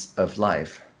increase of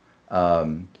life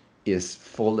is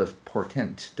full of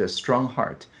portent. The strong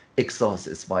heart exhausts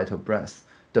its vital breath.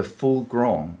 The full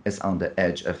grown is on the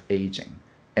edge of aging.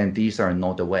 And these are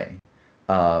not the way.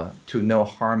 To know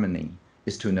harmony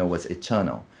is to know what's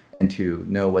eternal. And to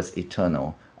know what's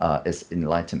eternal is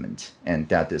enlightenment. And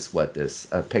that is what this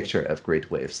picture of great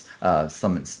waves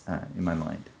summons in my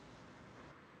mind.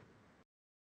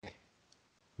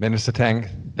 Minister Tang,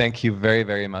 thank you very,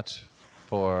 very much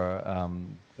for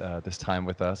this time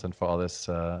with us and for all this,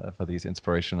 for these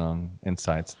inspirational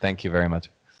insights. Thank you very much.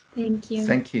 Thank you.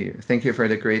 Thank you. Thank you for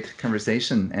the great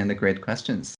conversation and the great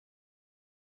questions.